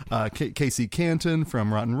Princess, Casey Canton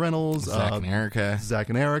from Rotten Reynolds, Zach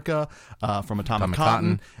and Erica from Atomic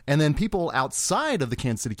Cotton. And then people outside of the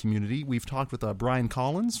Kansas City community, we've talked with Brian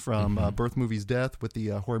Collins from Birth Movies Death with the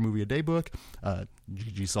Horror Movie A Day book,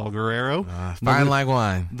 Gigi Saul Guerrero, fine like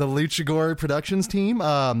wine, the Luchagore Productions team,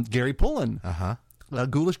 Gary Pullen.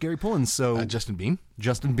 Ghoulish Gary Pullen. So Justin Beam.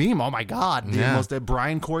 Oh my God!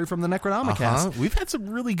 Brian Corey from the Necronomicast. We've had some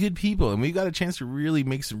really good people, and we got a chance to really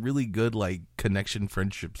make some really good connection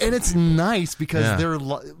friendships. And it's nice because they're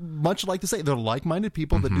much like to say they're like-minded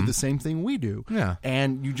people that do the same thing we do. Yeah,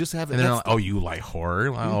 and you just have. And they're like, "Oh, you like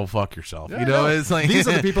horror? Oh, fuck yourself!" It's like these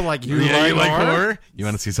are the people like you. You like horror? You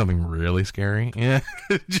want to see something really scary? Yeah.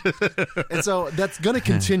 And so that's going to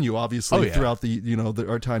continue, obviously, throughout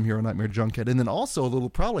our time here on Nightmare Junkhead, and then also a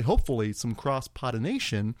little, hopefully, some cross-pollination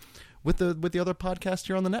with the other podcasts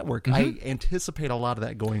here on the network. I anticipate a lot of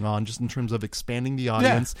that going on just in terms of expanding the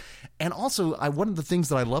audience. And also, one of the things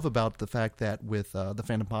that I love about the fact that with the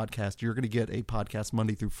Fandom Podcast, you're going to get a podcast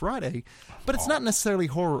Monday through Friday, but it's not necessarily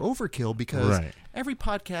horror overkill because every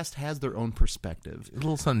podcast has their own perspective. A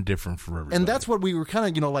little something different for everybody. And that's what we were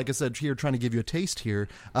kind of, like I said, here trying to give you a taste here.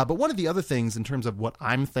 But one of the other things in terms of what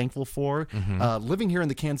I'm thankful for, living here in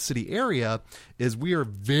the Kansas City area, is we are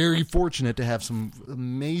very fortunate to have some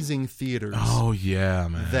amazing theaters. Oh, yeah,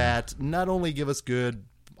 man. That not only give us good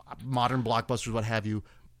modern blockbusters, what have you,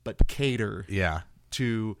 but cater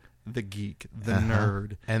to the geek, the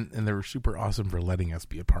nerd. And they were super awesome for letting us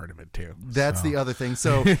be a part of it, too. That's the other thing.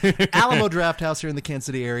 So, Alamo Draft House here in the Kansas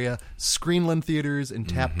City area, Screenland Theaters and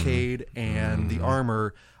Tapcade and The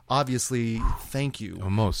Armor. Obviously, thank you. Oh,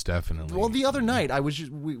 most definitely. Well, the other night,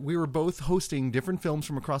 we were both hosting different films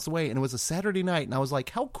from across the way, and it was a Saturday night, and I was like,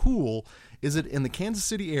 how cool is it in the Kansas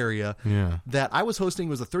City area that I was hosting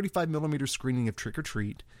was a 35mm screening of Trick or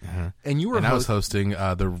Treat, and you were I was hosting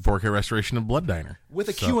the 4K restoration of Blood Diner. With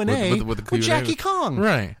a Q&A with Jackie Kong.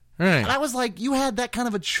 Right. Right. And I was like, you had that kind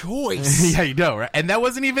of a choice. Yeah, you know, right? And that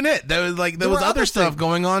wasn't even it. There was other stuff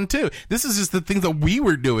going on too. This is just the things that we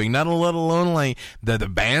were doing, not let alone like the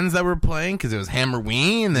bands that were playing, because it was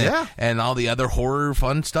Hammerween and all the other horror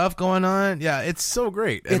fun stuff going on. Yeah, it's so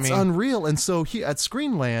great. It's unreal. And so at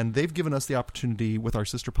Screenland, they've given us the opportunity with our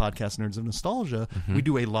sister podcast, Nerds of Nostalgia. We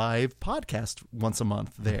do a live podcast once a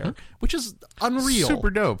month there, which is unreal.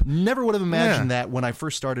 Super dope. Never would have imagined that when I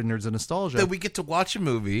first started Nerds of Nostalgia. That we get to watch a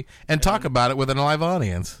movie and talk about it with a live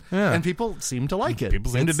audience. Yeah. And people seem to like it.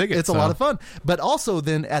 People seem to dig it. It's a lot of fun. But also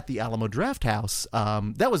then at the Alamo Draft House,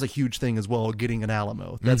 that was a huge thing as well, getting an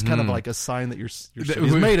Alamo. That's kind of like a sign that your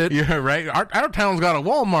city's made it. Yeah, right. Our town's got a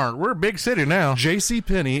Walmart. We're a big city now.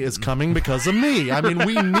 JCPenney is coming because of me. I mean,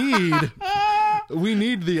 we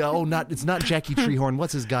need the it's not Jackie Treehorn.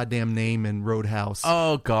 What's his goddamn name in Roadhouse?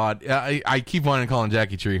 Oh God, I keep wanting to call him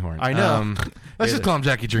Jackie Treehorn. I know. Let's just call him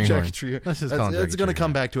Jackie Treehorn. Let's just call him Jackie. It's going to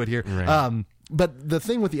come back to it here. Right. But the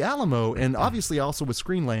thing with the Alamo, and obviously also with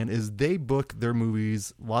Screenland, is they book their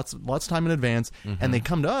movies lots of time in advance, and they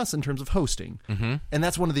come to us in terms of hosting. And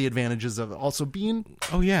that's one of the advantages of also being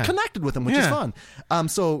connected with them, which is fun.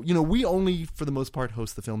 So, we only, for the most part,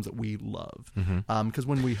 host the films that we love. Because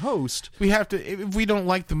when we host... We have to... If we don't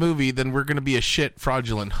like the movie, then we're going to be a shit,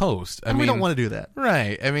 fraudulent host. I mean, we don't want to do that.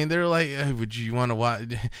 Right. I mean, they're like, would you want to watch...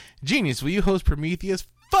 Genius, will you host Prometheus?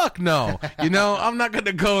 Fuck no. I'm not going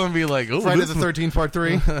to go and be like, oh, Friday the 13th Part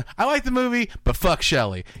 3. I like the movie, but fuck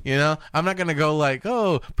Shelley. I'm not going to go like,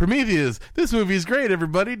 oh, Prometheus, this movie is great,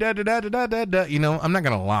 everybody. Da da da da da da. I'm not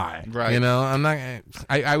going to lie. Right. I'm not.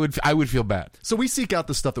 I would feel bad. So we seek out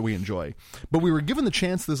the stuff that we enjoy. But we were given the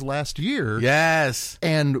chance this last year. Yes.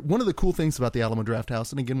 And one of the cool things about the Alamo Draft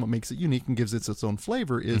House, and again, what makes it unique and gives it its own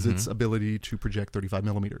flavor, is its ability to project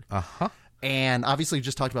 35mm. And obviously, you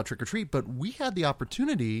just talked about Trick or Treat, but we had the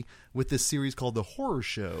opportunity with this series called The Horror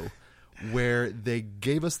Show, where they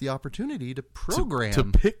gave us the opportunity to program. To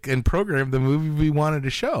pick and program the movie we wanted to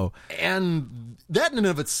show. And that in and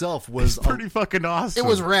of itself was... It's pretty fucking awesome. It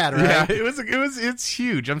was rad, right? Yeah, it's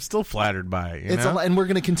huge. I'm still flattered by it. And we're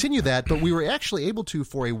going to continue that, but we were actually able to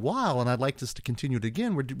for a while, and I'd like us to continue it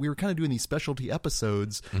again. We were kind of doing these specialty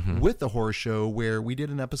episodes with The Horror Show, where we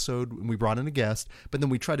did an episode and we brought in a guest, but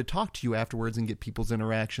then we tried to talk to you afterwards and get people's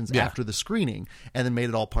interactions after the screening, and then made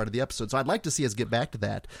it all part of the episode. So I'd like to see us get back to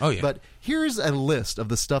that. Oh, yeah. But here's a list of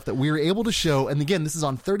the stuff that we were able to show, and again, this is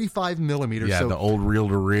on 35mm. Yeah, so the old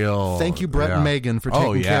reel-to-reel. Thank you, Brett and Megan, for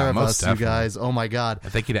taking care of us, definitely. you guys. Oh, my God.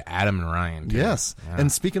 Thank you to Adam and Ryan, too. Yes. Yeah.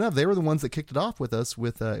 And speaking of, they were the ones that kicked it off with us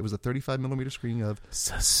with, it was a 35mm screening of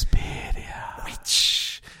Suspiria.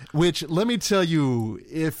 Which Which, let me tell you,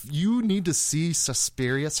 if you need to see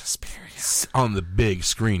Suspiria, On the big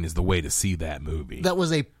screen is the way to see that movie. that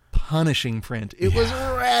was a punishing print. It was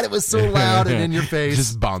rad. It was so loud and in your face.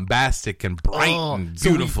 Just bombastic and bright and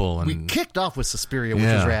beautiful. So we and kicked off with Suspiria, which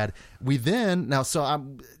was rad. We then,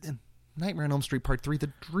 Nightmare on Elm Street Part 3,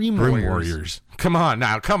 The Dream Warriors. Come on.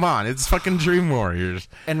 It's fucking Dream Warriors.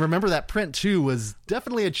 And remember that print too was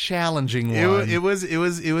definitely a challenging one. It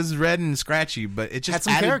was red and scratchy, but it just had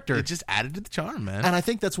some added, character. It just added to the charm, man. And I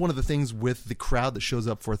think that's one of the things with the crowd that shows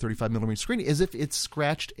up for a 35mm screen is if it's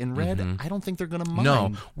scratched in red, I don't think they're going to mind.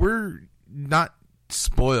 No, we're not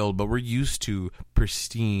spoiled, but we're used to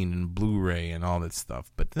pristine and Blu-ray and all that stuff.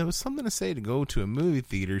 But there was something to say to go to a movie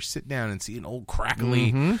theater, sit down and see an old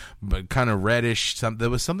crackly, but kind of reddish. There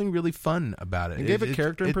was something really fun about it. It gave it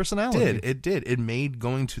character and personality. It did. It made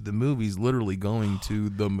going to the movies literally going to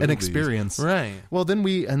the movies. An experience. Right. Well,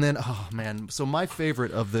 oh man. So my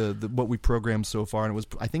favorite of the what we programmed so far, and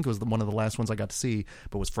I think it was one of the last ones I got to see,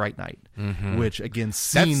 but was Fright Night, which again,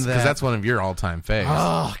 because that's one of your all-time faves.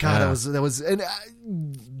 Oh God, that was and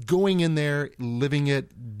going in there, living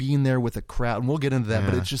it, being there with a crowd, and we'll get into that,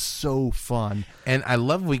 but it's just so fun. And I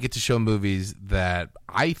love when we get to show movies that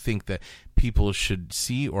I think that people should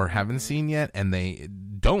see or haven't seen yet, and they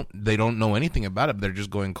don't know anything about it, but they're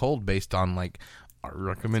just going cold based on like our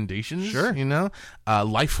recommendations. Sure.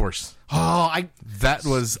 Life Force. That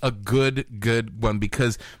was a good one,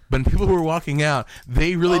 because when people were walking out,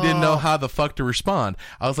 they really didn't know how the fuck to respond.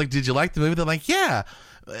 I was like, "Did you like the movie?" They're like, "Yeah."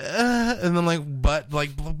 And then but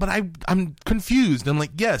I'm confused. I'm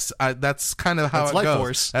like, yes, that's kind of how it Life goes.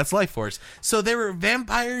 Force. That's Life Force. So they were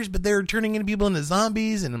vampires, but they were turning into people into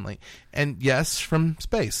zombies, and I'm like, and yes, from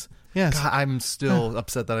space. Yes. God, I'm still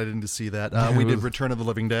upset that I didn't see that. We did Return of the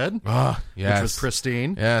Living Dead, yes, which was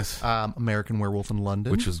pristine. Yes. American Werewolf in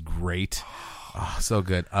London, which was great. So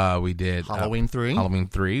good. We did Halloween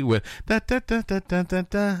 3 with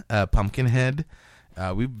Pumpkinhead.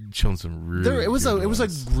 We've shown some really. It was a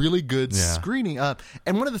really good Yeah. screening.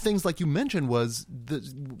 And one of the things, like you mentioned, was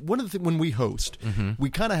when we host, we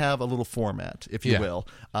kind of have a little format, if you will.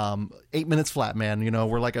 8 minutes flat, man.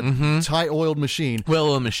 We're like a tight-oiled machine.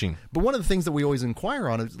 Well-oiled machine. But one of the things that we always inquire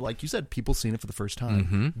on is, like you said, people seeing it for the first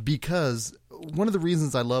time. Because one of the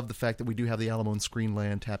reasons I love the fact that we do have the Alamo and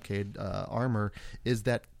Screenland Tapcade Armor is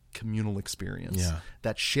that communal experience,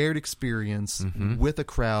 that shared experience with a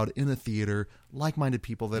crowd in a theater, like-minded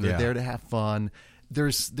people that are there to have fun.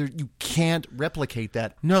 You can't replicate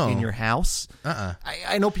that in your house.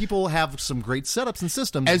 I know people have some great setups and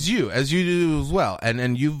systems, as you do as well,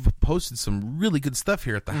 and you've posted some really good stuff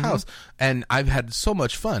here at the house, and I've had so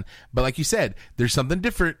much fun. But like you said, there's something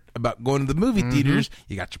different about going to the movie theaters.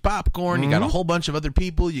 You got your popcorn, you got a whole bunch of other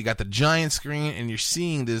people, you got the giant screen, and you're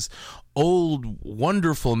seeing this old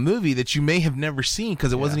wonderful movie that you may have never seen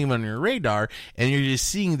because it wasn't even on your radar, and you're just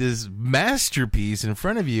seeing this masterpiece in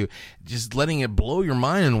front of you, just letting it blow your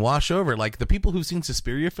mind and wash over. Like the people who've seen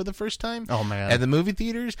Suspiria for the first time at the movie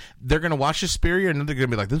theaters, they're gonna watch Suspiria and they're gonna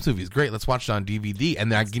be like, this movie is great, let's watch it on DVD,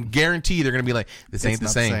 and I can guarantee you they're gonna be like, this ain't the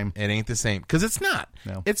same. It ain't the same, because it's not.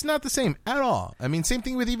 It's not the same at all. I mean, same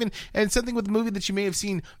thing with something with a movie that you may have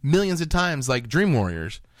seen millions of times, like Dream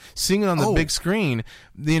Warriors. Seeing it on the big screen,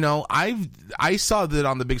 I saw that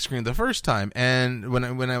on the big screen the first time, and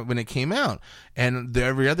when it came out, and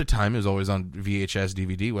every other time it was always on VHS,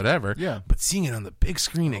 DVD, whatever. Yeah. But seeing it on the big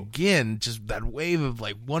screen again, just that wave of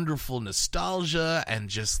like wonderful nostalgia, and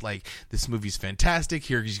just like, this movie's fantastic.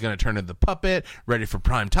 Here he's gonna turn into the puppet, ready for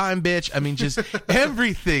prime time, bitch. I mean, just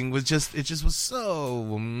everything was just was so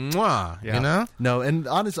mwah, No, and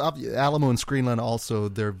honestly, Alamo and Screenland also,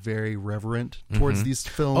 they're very reverent towards these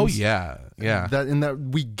films. Oh yeah. That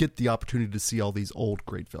we get the opportunity to see all these old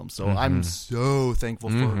great films. So I'm so thankful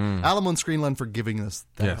for Alamo and Screenland for giving us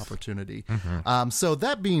that opportunity. So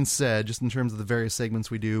that being said, just in terms of the various segments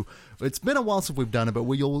we do, it's been a while since we've done it, but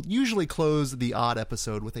we'll usually close the odd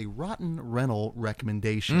episode with a Rotten Rental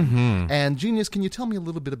recommendation. And Genius, can you tell me a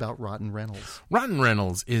little bit about Rotten Rentals? Rotten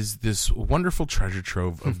Rentals is this wonderful treasure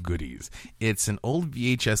trove of goodies. It's an old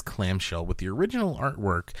VHS clamshell with the original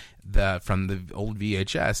artwork from the old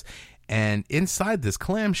VHS. And inside this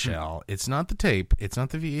clamshell, it's not the tape, it's not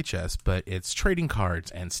the VHS, but it's trading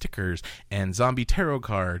cards and stickers and zombie tarot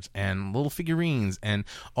cards and little figurines and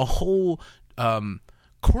a whole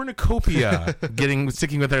cornucopia,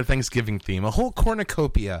 sticking with our Thanksgiving theme, a whole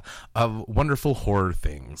cornucopia of wonderful horror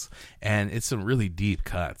things, and it's some really deep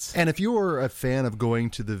cuts. And if you were a fan of going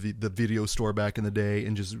to the video store back in the day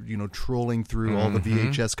and just trolling through all the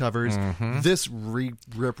VHS covers, this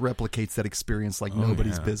replicates that experience like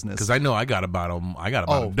nobody's business. Because I know I got about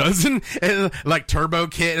a dozen, like Turbo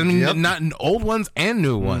Kid. I mean, not old ones and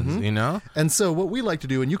new ones, And so what we like to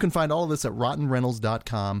do, and you can find all of this at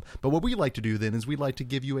RottenReynolds.com. But what we like to do then is we like to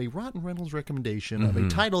give you a Rotten Reynolds recommendation of a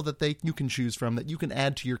title that you can choose from that you can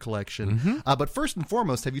add to your collection. But first and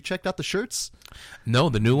foremost, have you checked out the shirts? No,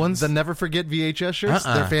 the new ones? The Never Forget VHS shirts.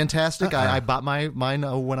 They're fantastic. I bought mine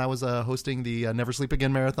when I was hosting the Never Sleep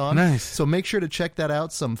Again marathon. Nice. So make sure to check that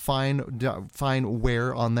out. Some fine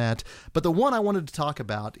wear on that. But the one I wanted to talk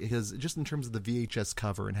about is just in terms of the VHS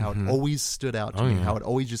cover and how it always stood out to me, how it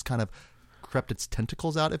always just kind of crept its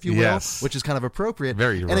tentacles out, if you will, which is kind of appropriate.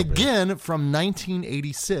 Very and again, from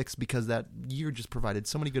 1986, because that year just provided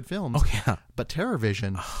so many good films. Oh, yeah. But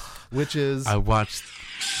TerrorVision, which is... I watched...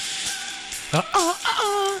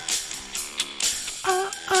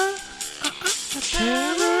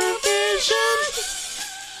 TerrorVision.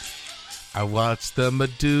 I watched the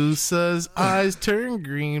Medusa's eyes turn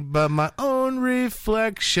green, but my own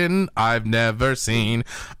reflection I've never seen.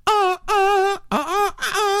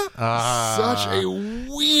 Such a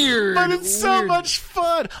weird, but it's so much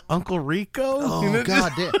fun. Uncle Rico. Oh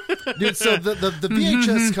god damn, dude! So the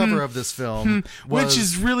VHS cover of this film, which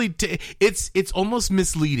is really it's almost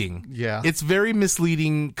misleading. Yeah, it's very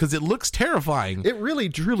misleading because it looks terrifying. It really,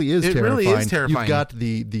 truly is. It terrifying. Really is terrifying. You've got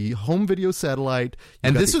the home video satellite,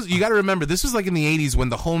 and this was, you got to remember, this was like in the 80s when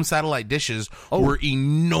the home satellite dishes were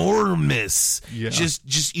enormous,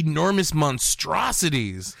 just enormous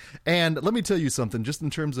monstrosities. And let me tell you something, just in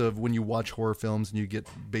terms of when you watch horror films and you get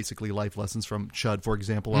basically life lessons from Chud, for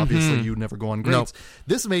example. Obviously, you never go on Greats. Nope.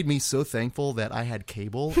 This made me so thankful that I had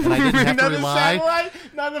cable and I didn't have to rely.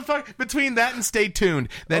 Between that and Stay Tuned,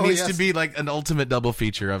 that needs to be like an ultimate double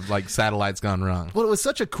feature of like satellites gone wrong. Well, it was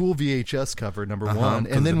such a cool VHS cover, number one,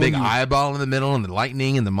 and then the big eyeball in the middle and the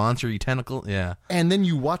lightning and the monster tentacle, and then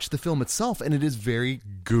you watch the film itself, and it is very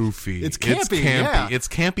goofy. It's campy. It's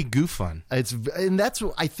campy goof fun. And that's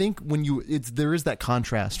what I think when there is that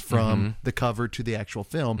contrast from the cover to the actual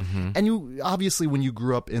film, and you obviously when you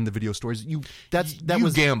grew up in the video stores, you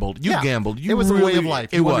gambled. You gambled. It was a way of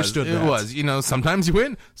life. You understood that. It was. Sometimes you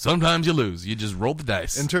win, sometimes you lose. You just roll the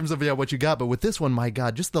dice in terms of what you got. But with this one, my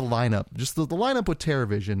God, just the lineup, the lineup with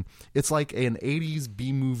TerrorVision, it's like an 80s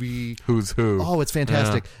B movie. Who's who? Oh, it's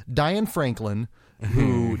fantastic. Diane Franklin,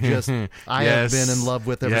 who just I have been in love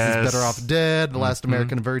with ever since Better Off Dead, The Last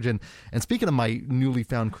American Virgin. And speaking of my newly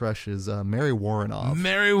found crushes, Mary Warrenoff.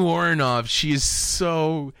 Mary Warrenoff, she is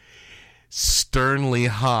so sternly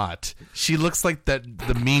hot. She looks like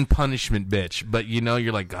the Mean Punishment bitch, but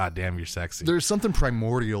you're like, God damn, you're sexy. There's something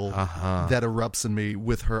primordial that erupts in me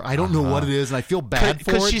with her. I don't know what it is, and I feel bad for it.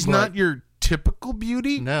 Because she's not your typical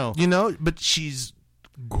beauty. No. But she's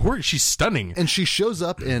gorgeous. She's stunning. And she shows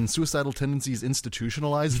up in Suicidal Tendencies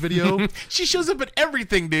Institutionalized video. She shows up at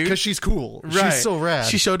everything, dude. Because she's cool. Right. She's so rad.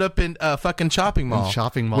 She showed up in fucking Chopping Mall.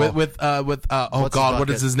 With oh God,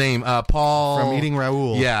 what is his name? Paul. From Eating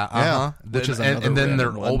Raoul. Yeah. Which is and then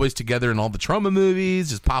they're always together in all the trauma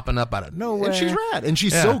movies, just popping up out of nowhere. And she's rad. And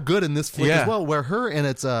she's so good in this flick as well, where her and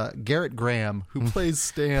it's Garrett Graham, who plays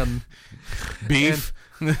Stan Beef.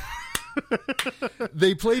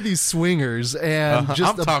 They play these swingers, and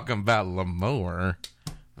I'm talking about Lamore.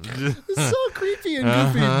 It's so creepy and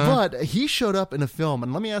goofy. But he showed up in a film,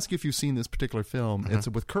 and let me ask you if you've seen this particular film. It's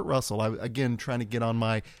with Kurt Russell. Again, trying to get on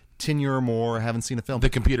my 10-year or more. I haven't seen a film. The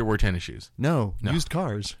Computer Wore Tennis Shoes. No, Used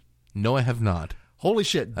Cars. No, I have not. Holy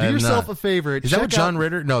shit! Do yourself a favor. Is that with John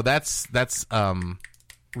Ritter? No, that's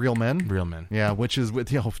Real Men? Real Men. Yeah, which is with,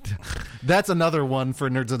 that's another one for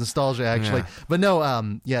Nerds of Nostalgia, actually. Yeah. But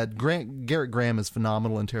no, Garrett Graham is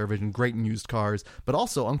phenomenal in TerrorVision, great in Used Cars, but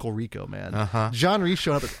also Uncle Rico, man. John Reese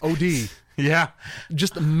showing up at OD. Yeah.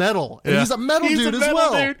 Just metal. And he's a metal dude as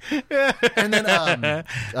well. And then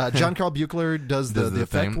John Carl Buechler does the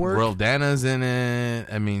effect work. Royal Dana's in it.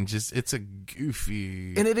 I mean, it's a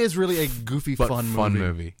goofy... And it is really a goofy, fun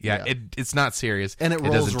movie. Yeah. It's not serious. And it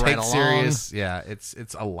doesn't rolls right take along. serious. Yeah,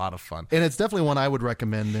 it's a lot of fun. And it's definitely one I would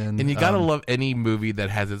recommend. And you gotta love any movie that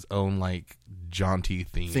has its own, like, jaunty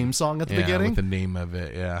theme song at the beginning with the name of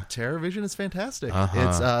it. TerrorVision is fantastic.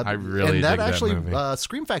 It's I really and dig actually that movie.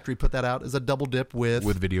 Scream Factory put that out as a double dip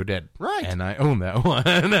with Video Dead, right? And I own that one.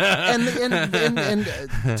 and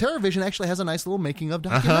TerrorVision actually has a nice little making of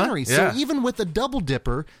documentary. So even with the double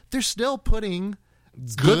dipper, they're still putting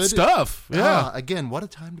good stuff. Yeah. Again, what a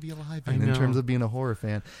time to be alive I in know. terms of being a horror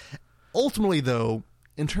fan. Ultimately, though,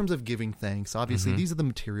 in terms of giving thanks, obviously these are the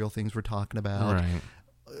material things we're talking about. Right.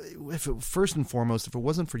 First and foremost, if it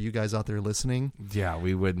wasn't for you guys out there listening, Yeah,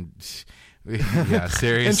 we wouldn't. Yeah,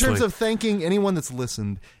 seriously. in terms of thanking anyone that's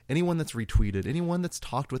listened, anyone that's retweeted, anyone that's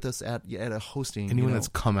talked with us at a hosting, anyone that's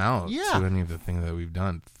come out Yeah. to any of the things that we've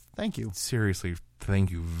done, thank you. seriously,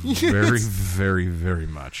 thank you very, very, very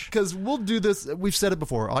much. Because we'll do this. We've said it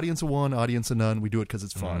before. Audience of one, audience of none. We do it because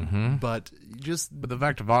it's fun. But But the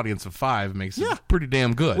fact of audience of 5 makes Yeah. it pretty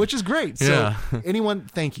damn good. which is great. Yeah. So anyone,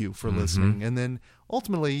 thank you for listening. And then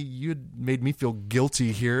ultimately, you made me feel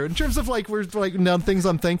guilty here in terms of we're now things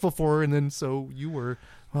I'm thankful for, and then so you were.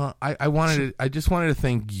 Well, I just wanted to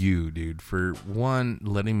thank you, dude, for one,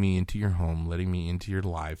 letting me into your home, letting me into your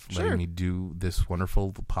life, Sure. letting me do this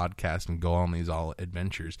wonderful podcast and go on these all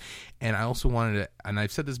adventures. And I also wanted to, and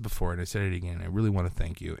I've said this before and I said it again, I really want to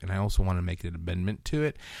thank you. And I also want to make an amendment to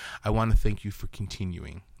it. I want to thank you for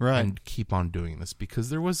continuing and keep on doing this, because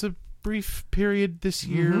there was a brief period this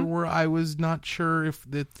year where I was not sure if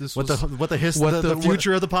this was The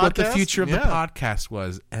future of the podcast? what the future of the Yeah. podcast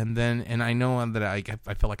was, and I know that I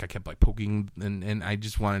felt like I kept poking, and I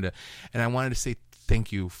just wanted to, and I wanted to say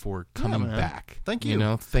thank you for coming man. back. Thank you.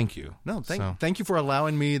 Thank you. No, thank you for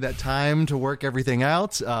allowing me that time to work everything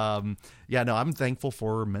out. I'm thankful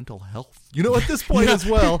for mental health. At this point as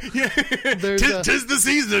well. There's Tis the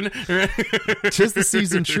season. tis the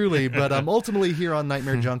season, truly. But ultimately, here on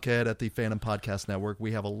Nightmare Junkhead at the Phantom Podcast Network,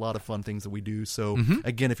 we have a lot of fun things that we do. So,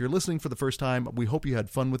 again, if you're listening for the first time, we hope you had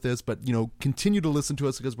fun with this. But, continue to listen to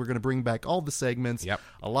us, because we're going to bring back all the segments. Yep.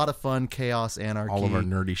 A lot of fun, chaos, anarchy. All of our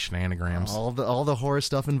nerdy shenanigans. All the horror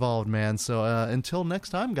stuff involved, man. So, until next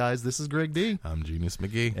time, guys, this is Greg D. I'm Genius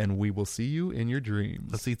McGee. And we will see you in your dreams.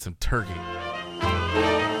 Let's eat some turkey.